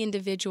by the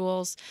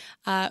individuals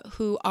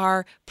who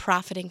are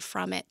profiting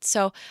from it.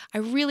 So I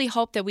really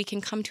hope that we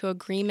can come to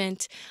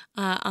agreement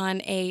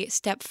on a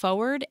step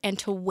forward, and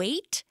to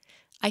wait,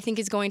 I think,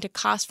 is going to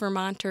cost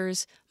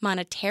Vermonters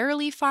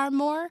monetarily far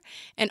more,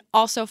 and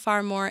also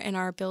far more in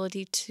our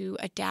ability to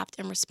adapt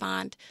and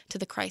respond to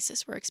the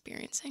crisis we're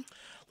experiencing.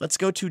 Let's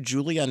go to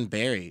Julia and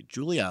Barry.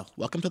 Julia,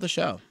 welcome to the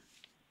show.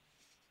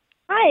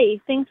 Hi,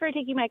 thanks for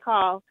taking my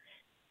call.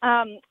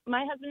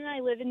 My husband and I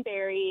live in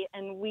Barry,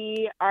 and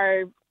we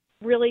are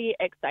really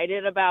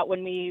excited about,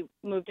 when we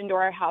moved into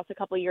our house a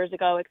couple of years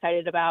ago,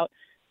 excited about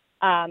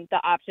the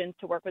options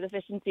to work with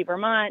Efficiency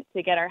Vermont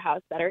to get our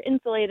house better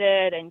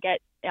insulated and get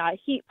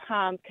heat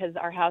pumps, because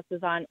our house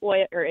is on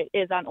oil, or it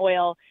is on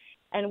oil.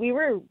 And we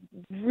were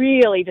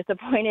really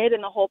disappointed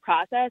in the whole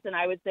process. And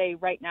I would say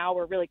right now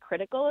we're really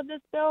critical of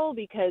this bill,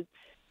 because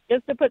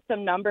just to put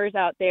some numbers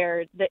out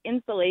there, the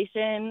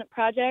insulation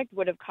project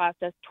would have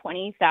cost us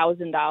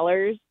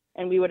 $20,000,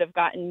 and we would have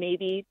gotten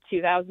maybe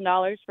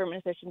 $2,000 from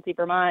Efficiency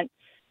Vermont.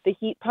 The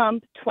heat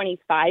pump,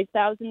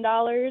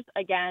 $25,000,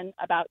 again,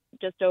 about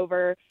just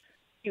over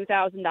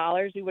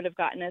 $2,000 we would have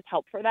gotten as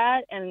help for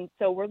that. And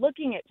so we're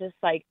looking at just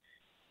like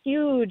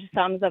huge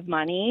sums of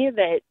money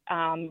that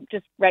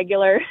just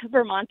regular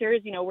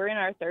Vermonters, we're in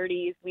our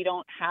 30s, we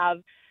don't have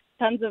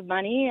tons of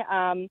money,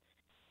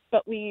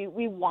 but we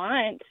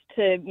want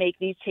to make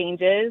these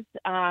changes.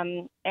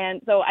 And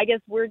so I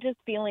guess we're just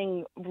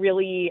feeling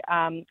really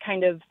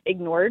kind of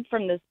ignored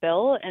from this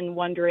bill, and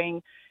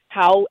wondering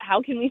how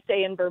can we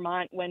stay in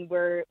Vermont when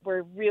we're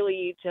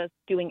really just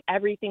doing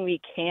everything we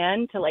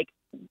can to like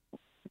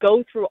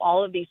go through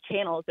all of these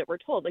channels that we're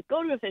told, like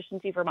go to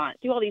Efficiency Vermont,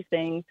 do all these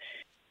things.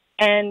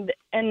 And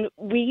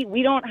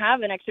we don't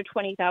have an extra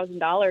 $20,000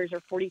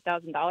 or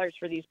 $40,000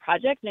 for these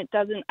projects.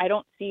 And I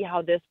don't see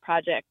how this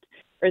project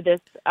or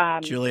this.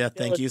 Julia,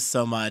 thank you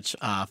so much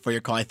for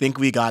your call. I think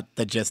we got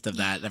the gist of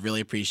that. I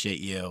really appreciate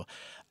you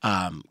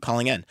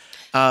calling in.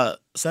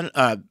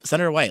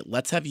 Senator White,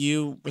 let's have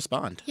you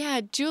respond.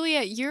 Yeah,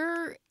 Julia,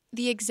 you're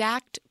the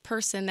exact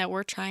person that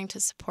we're trying to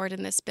support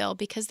in this bill,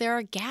 because there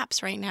are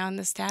gaps right now in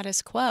the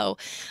status quo.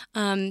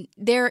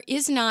 There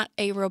is not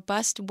a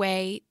robust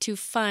way to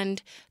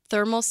fund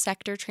thermal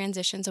sector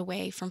transitions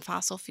away from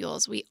fossil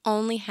fuels. We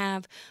only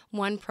have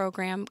one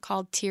program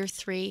called Tier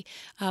 3,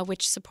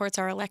 which supports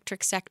our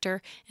electric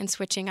sector and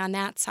switching on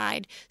that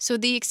side. So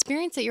the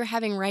experience that you're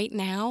having right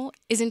now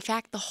is, in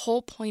fact, the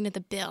whole point of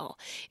the bill,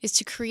 is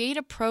to create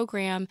a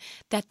program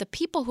that the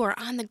people who are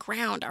on the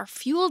ground, our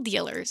fuel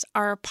dealers,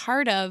 are a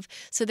part of,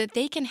 so that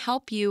they can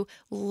help you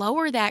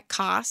lower that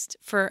cost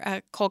for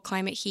a cold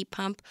climate heat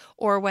pump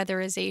or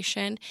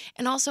weatherization,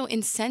 and also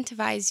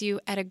incentivize you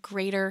at a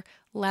greater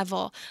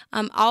level.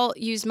 I'll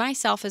use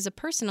myself as a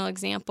personal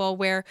example,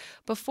 where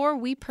before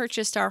we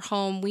purchased our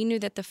home, we knew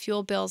that the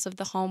fuel bills of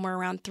the home were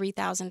around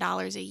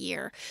 $3,000 a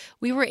year.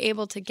 We were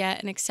able to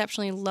get an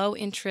exceptionally low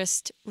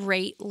interest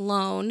rate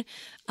loan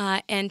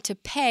and to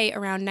pay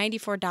around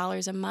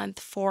 $94 a month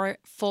for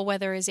full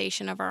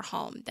weatherization of our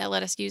home. That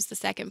let us use the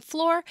second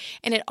floor,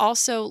 and it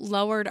also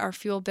lowered our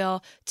fuel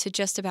bill to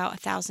just about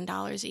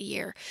 $1,000 a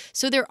year.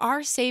 So there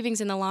are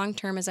savings in the long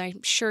term, as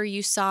I'm sure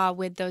you saw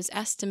with those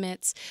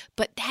estimates,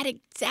 but that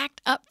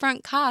exact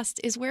upfront cost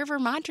is where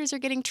Vermonters are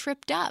getting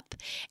tripped up.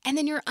 And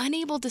then you're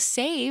unable to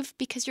save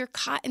because you're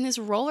caught in this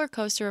roller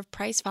coaster of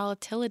price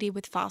volatility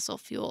with fossil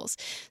fuels.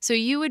 So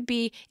you would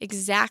be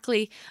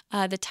exactly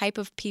the type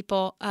of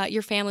people,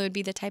 your family would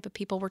be the type of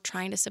people we're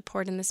trying to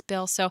support in this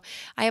bill. So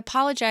I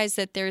apologize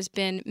that there's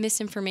been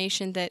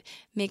misinformation that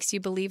makes you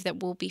believe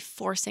that we'll be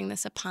forcing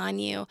this upon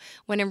you,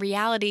 when in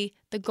reality,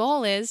 the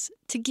goal is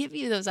to give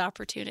you those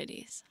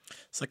opportunities.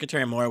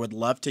 Secretary Moore, would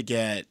love to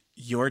get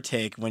your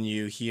take when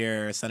you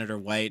hear Senator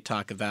White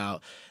talk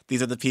about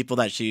these are the people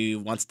that she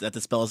wants, that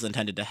this bill is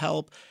intended to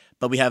help,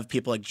 but we have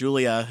people like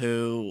Julia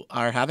who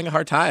are having a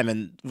hard time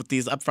and with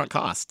these upfront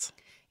costs.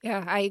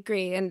 Yeah, I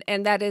agree.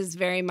 And that is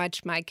very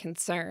much my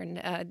concern.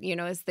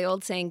 As the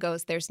old saying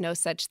goes, there's no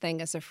such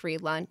thing as a free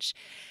lunch.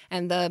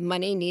 And the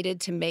money needed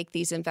to make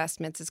these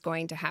investments is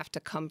going to have to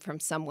come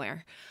from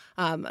somewhere.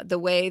 The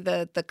way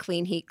the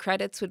clean heat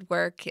credits would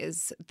work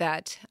is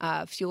that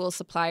fuel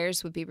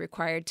suppliers would be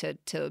required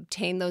to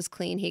obtain those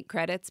clean heat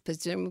credits,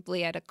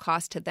 presumably at a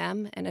cost to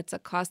them. And it's a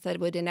cost that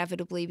would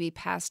inevitably be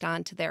passed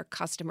on to their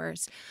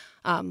customers,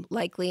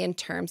 likely in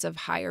terms of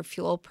higher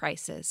fuel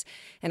prices.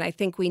 And I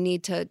think we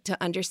need to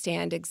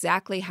understand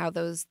exactly how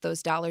those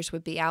dollars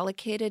would be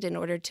allocated in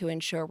order to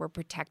ensure we're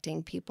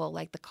protecting people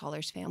like the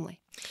caller's family.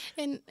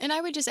 And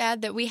I would just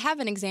add that we have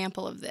an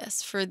example of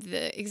this for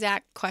the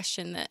exact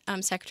question that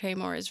Secretary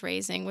Moore is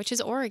raising, which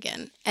is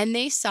Oregon. And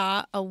they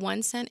saw a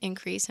 1 cent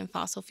increase in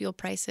fossil fuel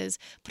prices,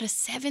 but a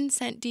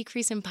 7-cent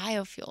decrease in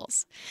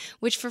biofuels,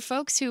 which for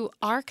folks who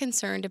are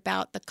concerned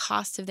about the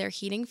cost of their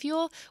heating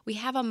fuel, we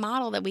have a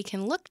model that we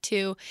can look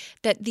to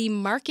that the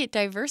market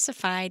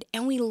diversified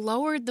and we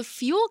lowered the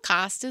fuel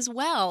cost as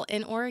well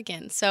in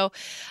Oregon. So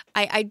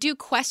I do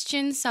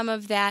question some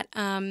of that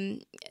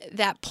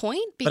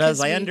point. But as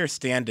I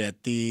understand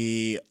it,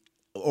 the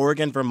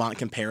Oregon-Vermont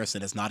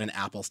comparison is not an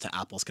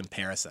apples-to-apples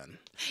comparison.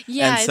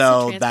 Yeah, and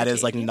so that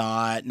is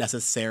not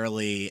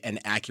necessarily an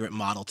accurate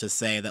model to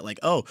say that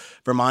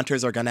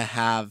Vermonters are going to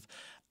have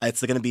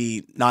it's going to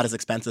be not as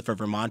expensive for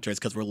Vermonters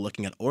because we're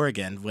looking at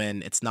Oregon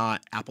when it's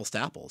not apples to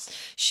apples.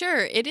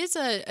 Sure. It is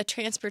a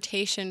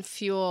transportation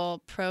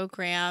fuel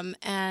program,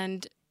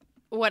 and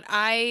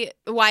why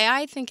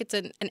I think it's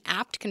an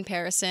apt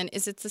comparison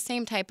is it's the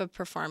same type of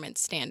performance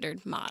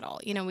standard model.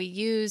 We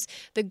use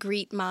the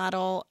GREET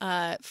model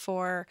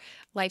for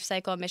life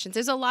cycle emissions.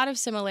 There's a lot of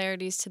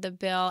similarities to the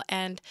bill,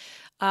 and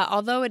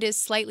although it is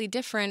slightly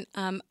different,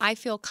 I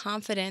feel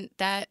confident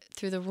that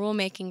through the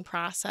rulemaking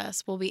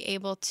process, we'll be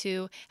able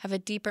to have a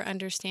deeper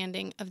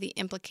understanding of the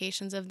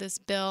implications of this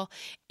bill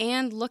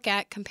and look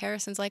at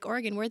comparisons like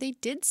Oregon, where they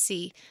did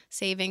see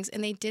savings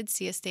and they did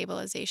see a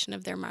stabilization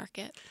of their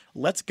market.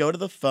 Let's go to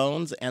the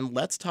phones and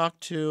let's talk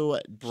to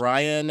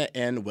Brian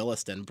in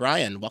Williston.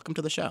 Brian, welcome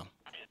to the show.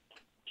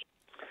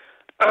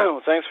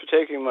 Oh, thanks for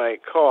taking my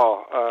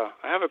call. I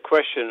have a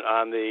question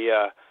on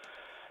the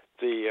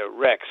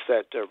RECs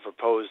that are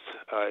proposed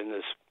in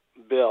this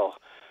bill.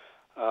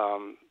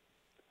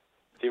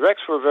 The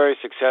RECs were very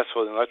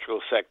successful in the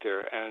electrical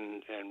sector,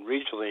 and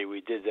regionally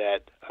we did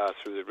that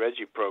through the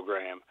RGGI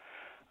program.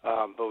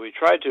 But we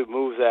tried to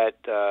move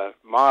that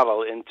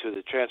model into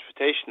the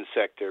transportation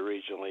sector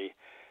regionally,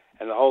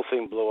 and the whole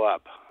thing blew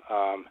up.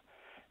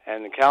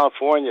 And in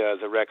California,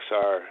 the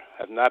RECs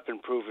have not been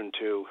proven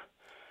to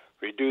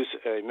reduce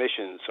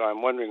emissions. So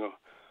I'm wondering,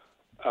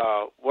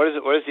 what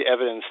is the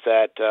evidence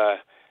that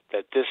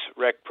this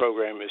REC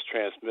program is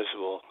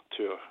transmissible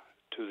to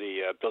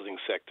the building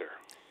sector?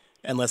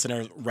 And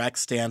listeners, REC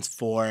stands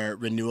for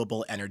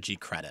Renewable Energy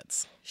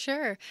Credits.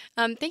 Sure.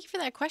 Thank you for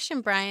that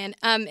question, Brian.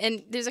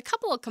 And there's a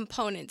couple of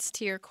components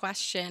to your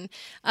question.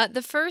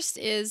 The first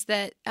is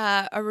that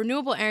a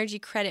renewable energy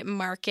credit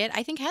market,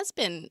 I think, has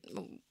been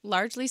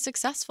largely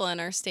successful in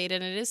our state,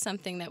 and it is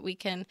something that we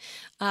can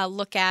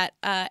look at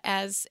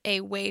as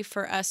a way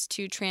for us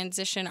to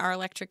transition our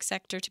electric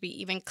sector to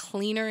be even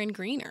cleaner and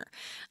greener.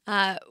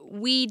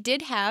 We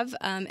did have,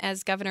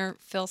 as Governor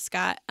Phil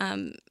Scott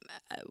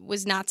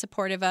was not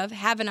supportive of,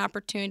 have an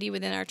opportunity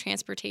within our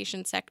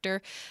transportation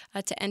sector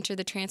to enter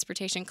the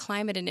Transportation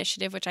Climate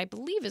Initiative, which I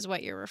believe is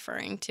what you're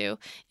referring to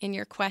in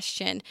your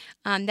question.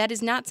 That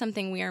is not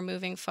something we are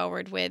moving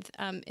forward with,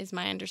 is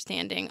my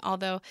understanding,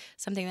 although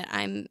something that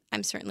I'm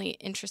certainly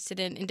interested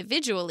in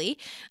individually.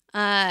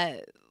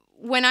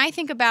 When I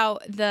think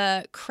about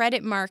the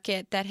credit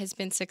market that has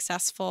been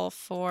successful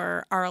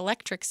for our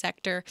electric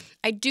sector,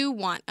 I do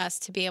want us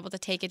to be able to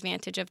take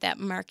advantage of that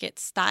market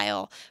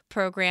style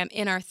program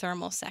in our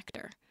thermal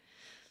sector.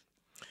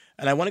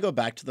 And I want to go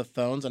back to the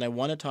phones, and I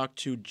want to talk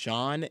to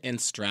John in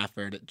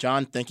Stratford.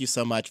 John, thank you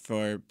so much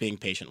for being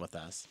patient with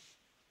us.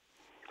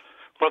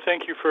 Well,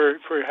 thank you for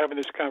having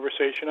this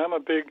conversation. I'm a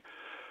big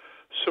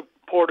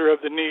supporter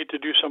of the need to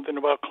do something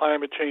about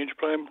climate change,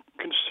 but I'm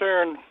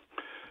concerned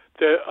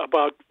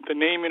about the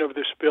naming of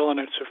this bill and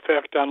its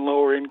effect on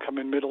lower income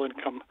and middle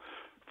income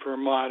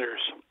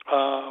Vermonters.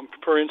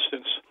 For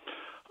instance,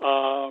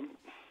 I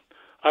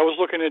was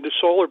looking into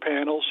solar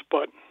panels,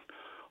 but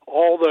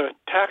all the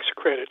tax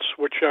credits,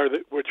 which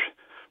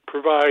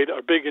provide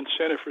a big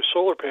incentive for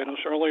solar panels,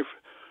 are only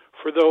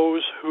for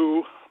those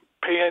who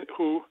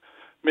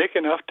make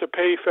enough to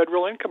pay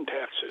federal income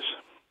taxes.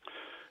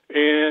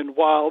 And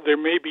while there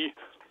may be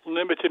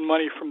limited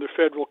money from the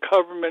federal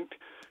government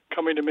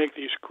coming to make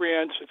these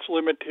grants, it's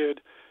limited,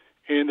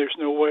 and there's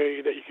no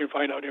way that you can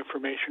find out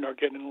information or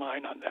get in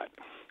line on that.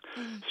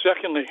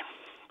 Secondly,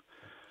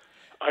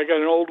 I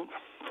got an old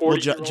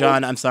 40-year-old... Well,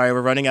 John, I'm sorry,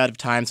 we're running out of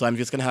time, so I'm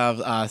just going to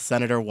have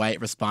Senator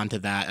White respond to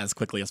that as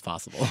quickly as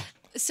possible.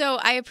 So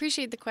I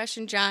appreciate the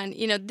question, John.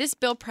 This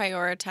bill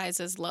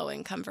prioritizes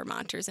low-income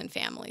Vermonters and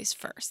families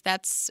first.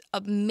 That's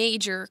a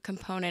major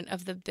component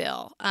of the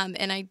bill.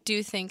 And I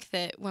do think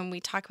that when we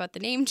talk about the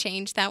name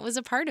change, that was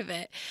a part of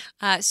it.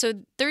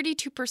 So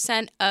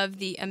 32% of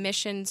the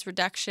emissions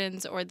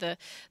reductions or the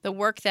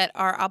work that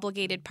our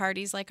obligated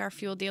parties like our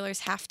fuel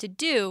dealers have to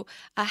do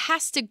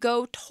has to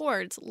go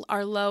towards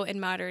our low and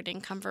moderate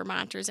income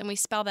Vermonters. And we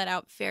spell that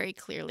out very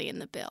clearly in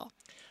the bill.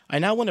 I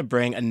now want to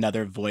bring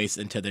another voice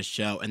into the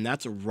show, and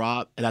that's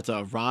Rob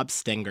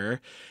Stenger.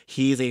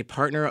 He's a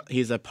part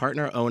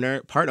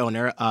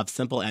owner of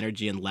Simple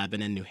Energy in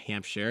Lebanon, New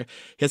Hampshire.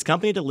 His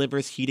company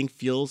delivers heating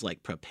fuels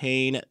like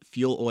propane,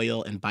 fuel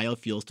oil, and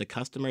biofuels to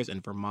customers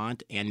in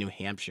Vermont and New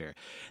Hampshire.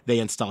 They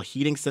install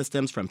heating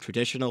systems from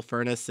traditional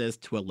furnaces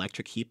to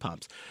electric heat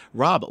pumps.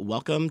 Rob,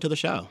 welcome to the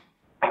show.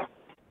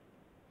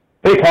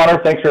 Hey,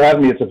 Connor. Thanks for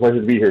having me. It's a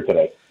pleasure to be here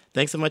today.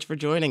 Thanks so much for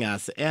joining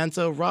us. And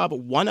so, Rob,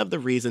 one of the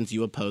reasons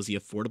you oppose the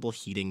Affordable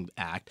Heating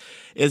Act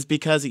is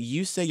because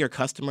you say your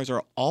customers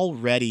are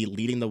already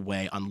leading the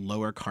way on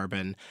lower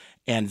carbon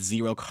and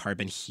zero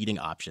carbon heating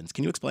options.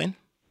 Can you explain?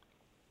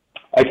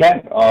 I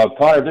can.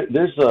 Connor,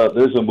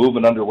 there's a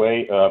movement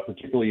underway,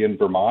 particularly in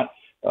Vermont.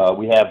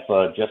 We have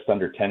just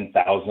under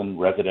 10,000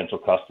 residential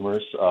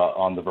customers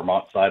on the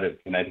Vermont side of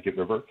Connecticut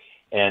River.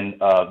 And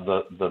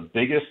the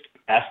biggest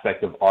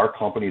aspect of our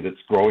company that's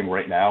growing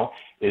right now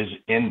is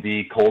in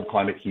the cold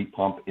climate heat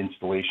pump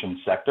installation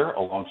sector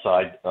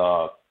alongside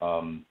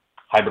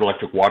hybrid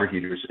electric water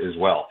heaters as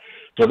well.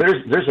 So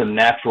there's a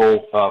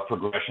natural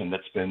progression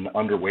that's been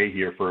underway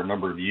here for a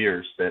number of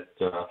years that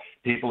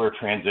people are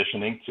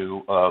transitioning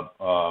to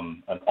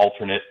an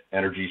alternate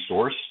energy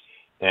source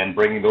and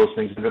bringing those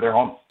things into their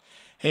homes.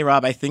 Hey,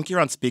 Rob, I think you're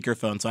on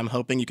speakerphone, so I'm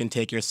hoping you can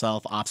take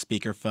yourself off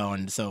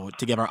speakerphone so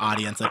to give our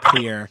audience a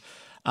clear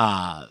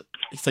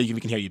so we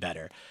can hear you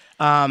better.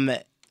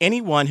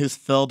 Anyone who's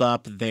filled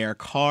up their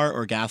car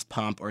or gas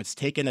pump or has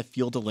taken a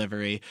fuel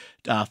delivery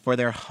for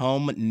their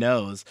home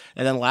knows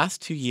that in the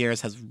last 2 years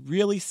has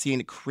really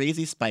seen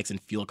crazy spikes in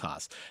fuel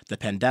costs. The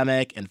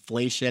pandemic,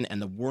 inflation, and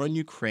the war in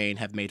Ukraine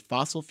have made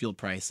fossil fuel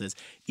prices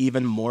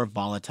even more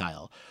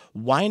volatile.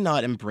 Why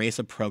not embrace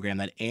a program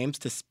that aims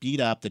to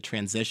speed up the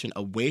transition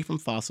away from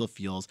fossil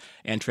fuels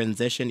and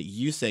transition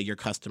you say your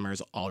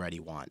customers already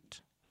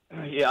want?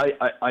 Yeah,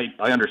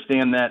 I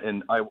understand that,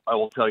 and I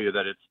will tell you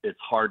that it's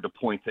hard to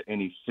point to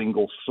any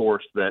single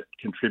source that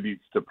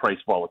contributes to price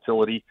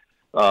volatility.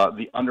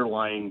 The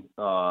underlying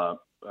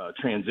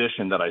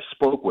transition that I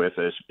spoke with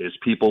is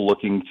people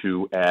looking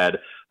to add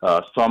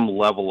some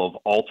level of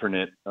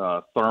alternate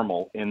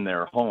thermal in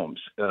their homes.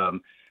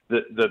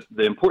 The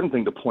important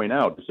thing to point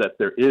out is that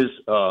there is,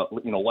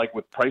 like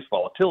with price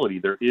volatility,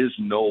 there is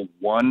no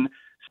one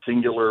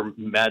singular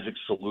magic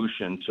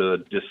solution to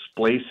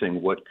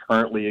displacing what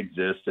currently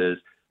exists as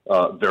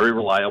very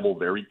reliable,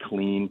 very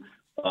clean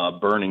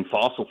burning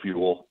fossil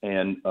fuel.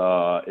 And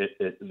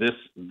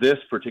this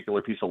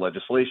particular piece of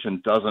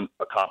legislation doesn't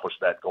accomplish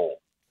that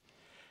goal.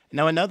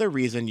 Now, another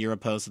reason you're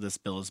opposed to this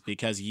bill is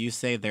because you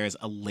say there's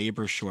a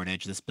labor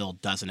shortage this bill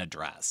doesn't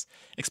address.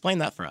 Explain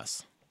that for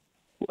us.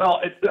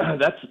 Well,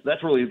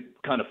 that's really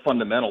kind of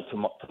fundamental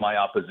to my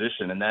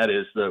opposition, and that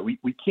is that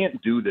we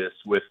can't do this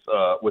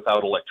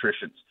without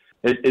electricians.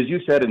 As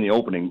you said in the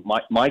opening,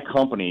 my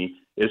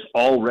company is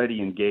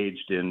already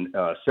engaged in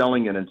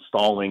selling and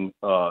installing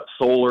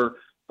solar,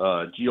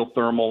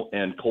 geothermal,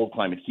 and cold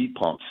climate heat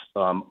pumps.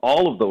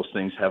 All of those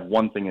things have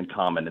one thing in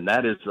common, and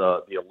that is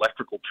the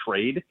electrical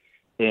trade.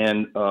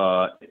 And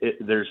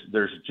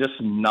there's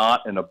just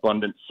not an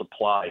abundant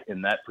supply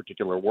in that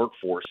particular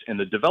workforce, and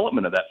the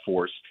development of that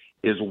force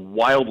is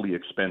wildly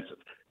expensive.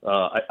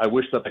 I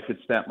wish that I could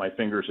snap my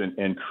fingers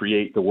and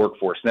create the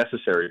workforce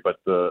necessary, but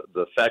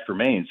the fact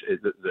remains is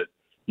that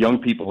young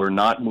people are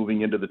not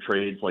moving into the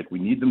trades like we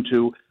need them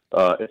to.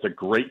 It's a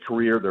great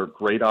career. There are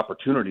great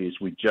opportunities.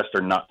 We just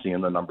are not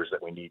seeing the numbers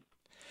that we need.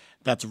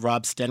 That's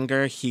Rob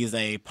Stenger. He's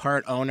a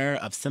part owner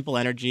of Simple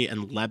Energy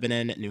in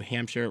Lebanon, New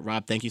Hampshire.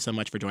 Rob, thank you so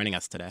much for joining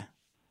us today.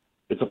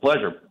 It's a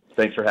pleasure.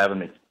 Thanks for having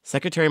me.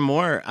 Secretary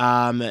Moore,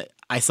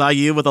 I saw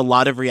you with a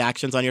lot of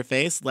reactions on your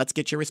face. Let's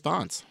get your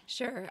response.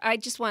 Sure. I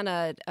just want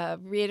to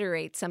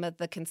reiterate some of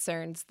the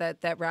concerns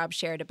that Rob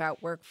shared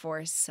about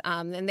workforce,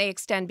 and they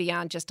extend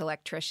beyond just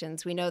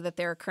electricians. We know that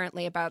there are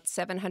currently about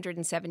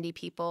 770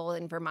 people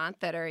in Vermont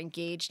that are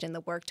engaged in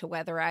the work to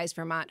weatherize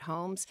Vermont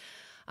homes.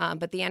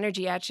 But the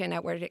Energy Action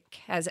Network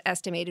has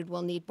estimated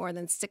we'll need more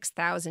than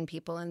 6,000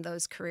 people in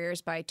those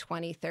careers by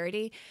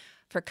 2030.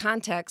 For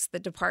context, the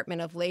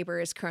Department of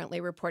Labor is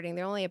currently reporting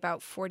there are only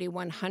about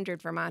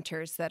 4,100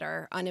 Vermonters that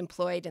are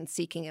unemployed and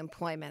seeking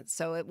employment.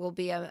 So it will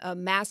be a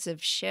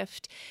massive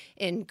shift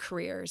in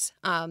careers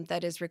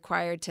that is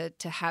required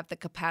to have the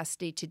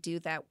capacity to do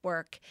that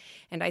work.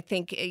 And I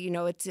think,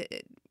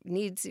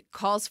 it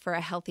calls for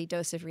a healthy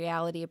dose of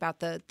reality about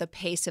the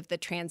pace of the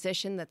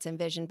transition that's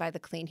envisioned by the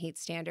Clean Heat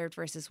Standard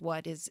versus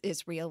what is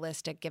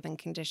realistic given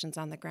conditions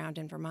on the ground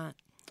in Vermont.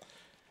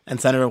 And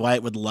Senator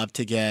White would love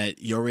to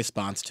get your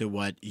response to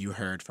what you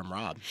heard from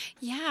Rob.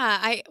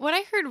 Yeah, what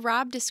I heard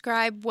Rob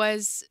describe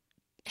was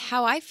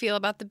how I feel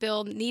about the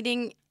bill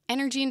needing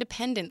energy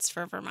independence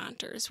for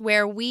Vermonters,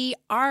 where we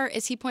are,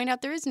 as he pointed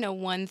out, there is no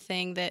one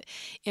thing that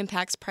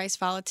impacts price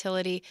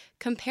volatility.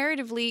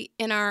 Comparatively,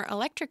 in our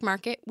electric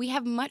market, we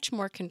have much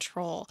more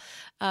control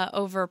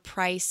over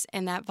price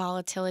and that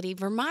volatility.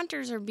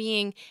 Vermonters are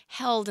being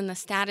held in the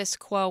status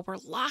quo. We're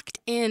locked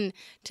in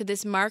to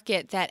this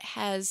market that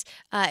has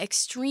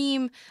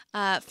extreme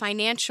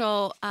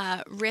financial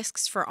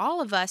risks for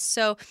all of us.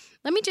 So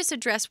let me just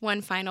address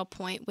one final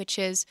point, which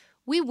is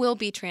we will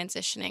be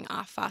transitioning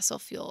off fossil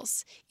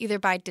fuels, either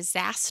by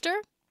disaster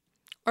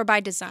or by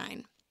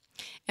design.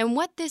 And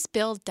what this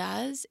bill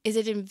does is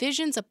it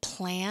envisions a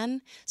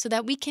plan so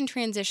that we can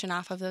transition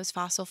off of those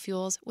fossil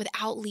fuels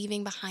without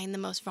leaving behind the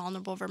most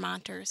vulnerable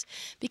Vermonters.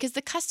 Because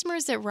the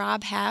customers that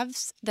Rob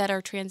has that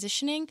are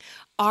transitioning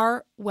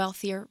are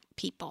wealthier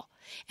people.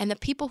 And the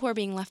people who are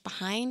being left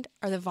behind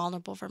are the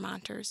vulnerable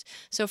Vermonters.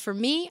 So for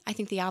me, I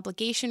think the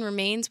obligation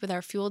remains with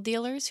our fuel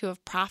dealers who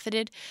have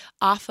profited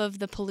off of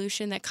the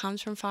pollution that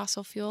comes from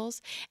fossil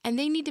fuels, and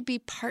they need to be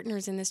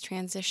partners in this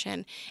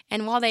transition.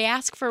 And while they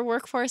ask for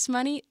workforce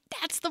money,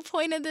 that's the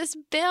point of this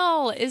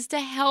bill, is to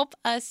help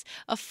us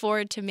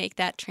afford to make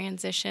that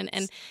transition.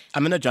 And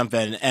I'm going to jump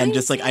in and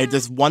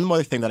there's one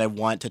more thing that I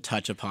want to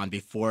touch upon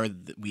before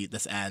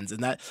this ends,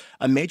 and that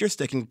a major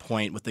sticking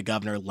point with the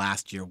governor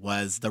last year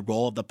was the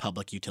role of the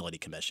Public Utility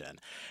Commission.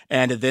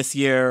 And this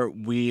year,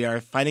 we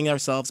are finding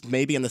ourselves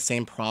maybe in the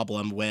same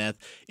problem with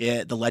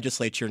the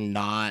legislature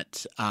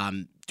not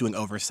doing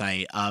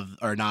oversight of,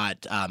 or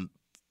not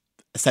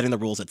setting the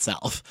rules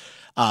itself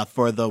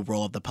for the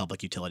role of the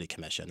Public Utility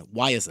Commission.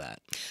 Why is that?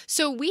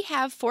 So we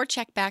have 4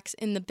 checkbacks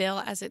in the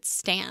bill as it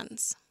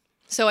stands.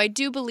 So I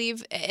do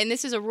believe, and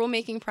this is a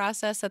rulemaking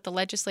process that the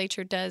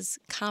legislature does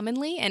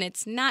commonly, and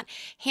it's not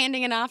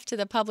handing it off to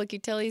the Public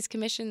Utilities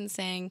Commission and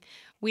saying,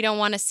 we don't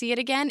want to see it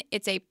again.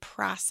 It's a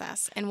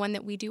process, and one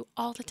that we do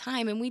all the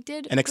time, and we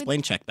did. And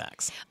explain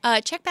checkbacks.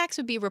 Checkbacks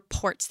would be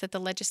reports that the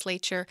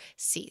legislature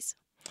sees.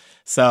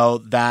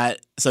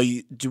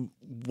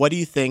 What do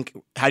you think?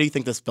 How do you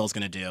think this bill is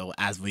going to do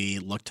as we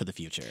look to the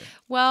future?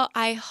 Well,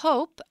 I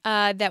hope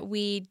that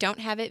we don't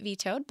have it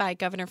vetoed by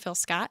Governor Phil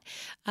Scott,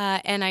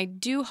 and I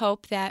do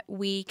hope that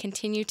we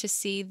continue to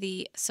see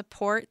the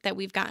support that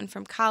we've gotten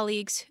from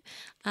colleagues,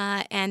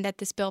 and that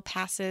this bill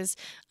passes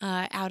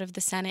out of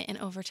the Senate and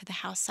over to the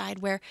House side,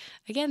 where,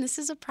 again, this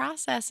is a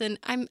process. And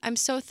I'm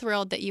so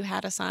thrilled that you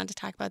had us on to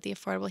talk about the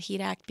Affordable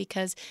Heat Act,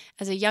 because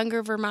as a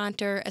younger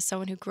Vermonter, as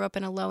someone who grew up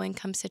in a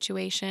low-income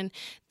situation,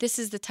 this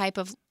is the type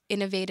of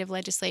innovative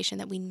legislation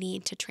that we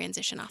need to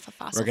transition off of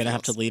fossil fuels. We're going to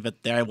have to leave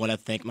it there. I want to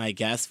thank my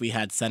guests. We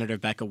had Senator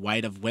Becca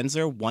White of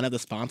Windsor, one of the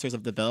sponsors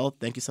of the bill.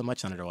 Thank you so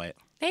much, Senator White.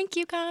 Thank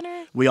you,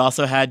 Connor. We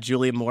also had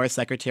Julie Moore,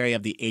 Secretary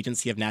of the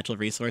Agency of Natural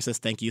Resources.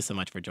 Thank you so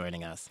much for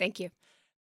joining us. Thank you.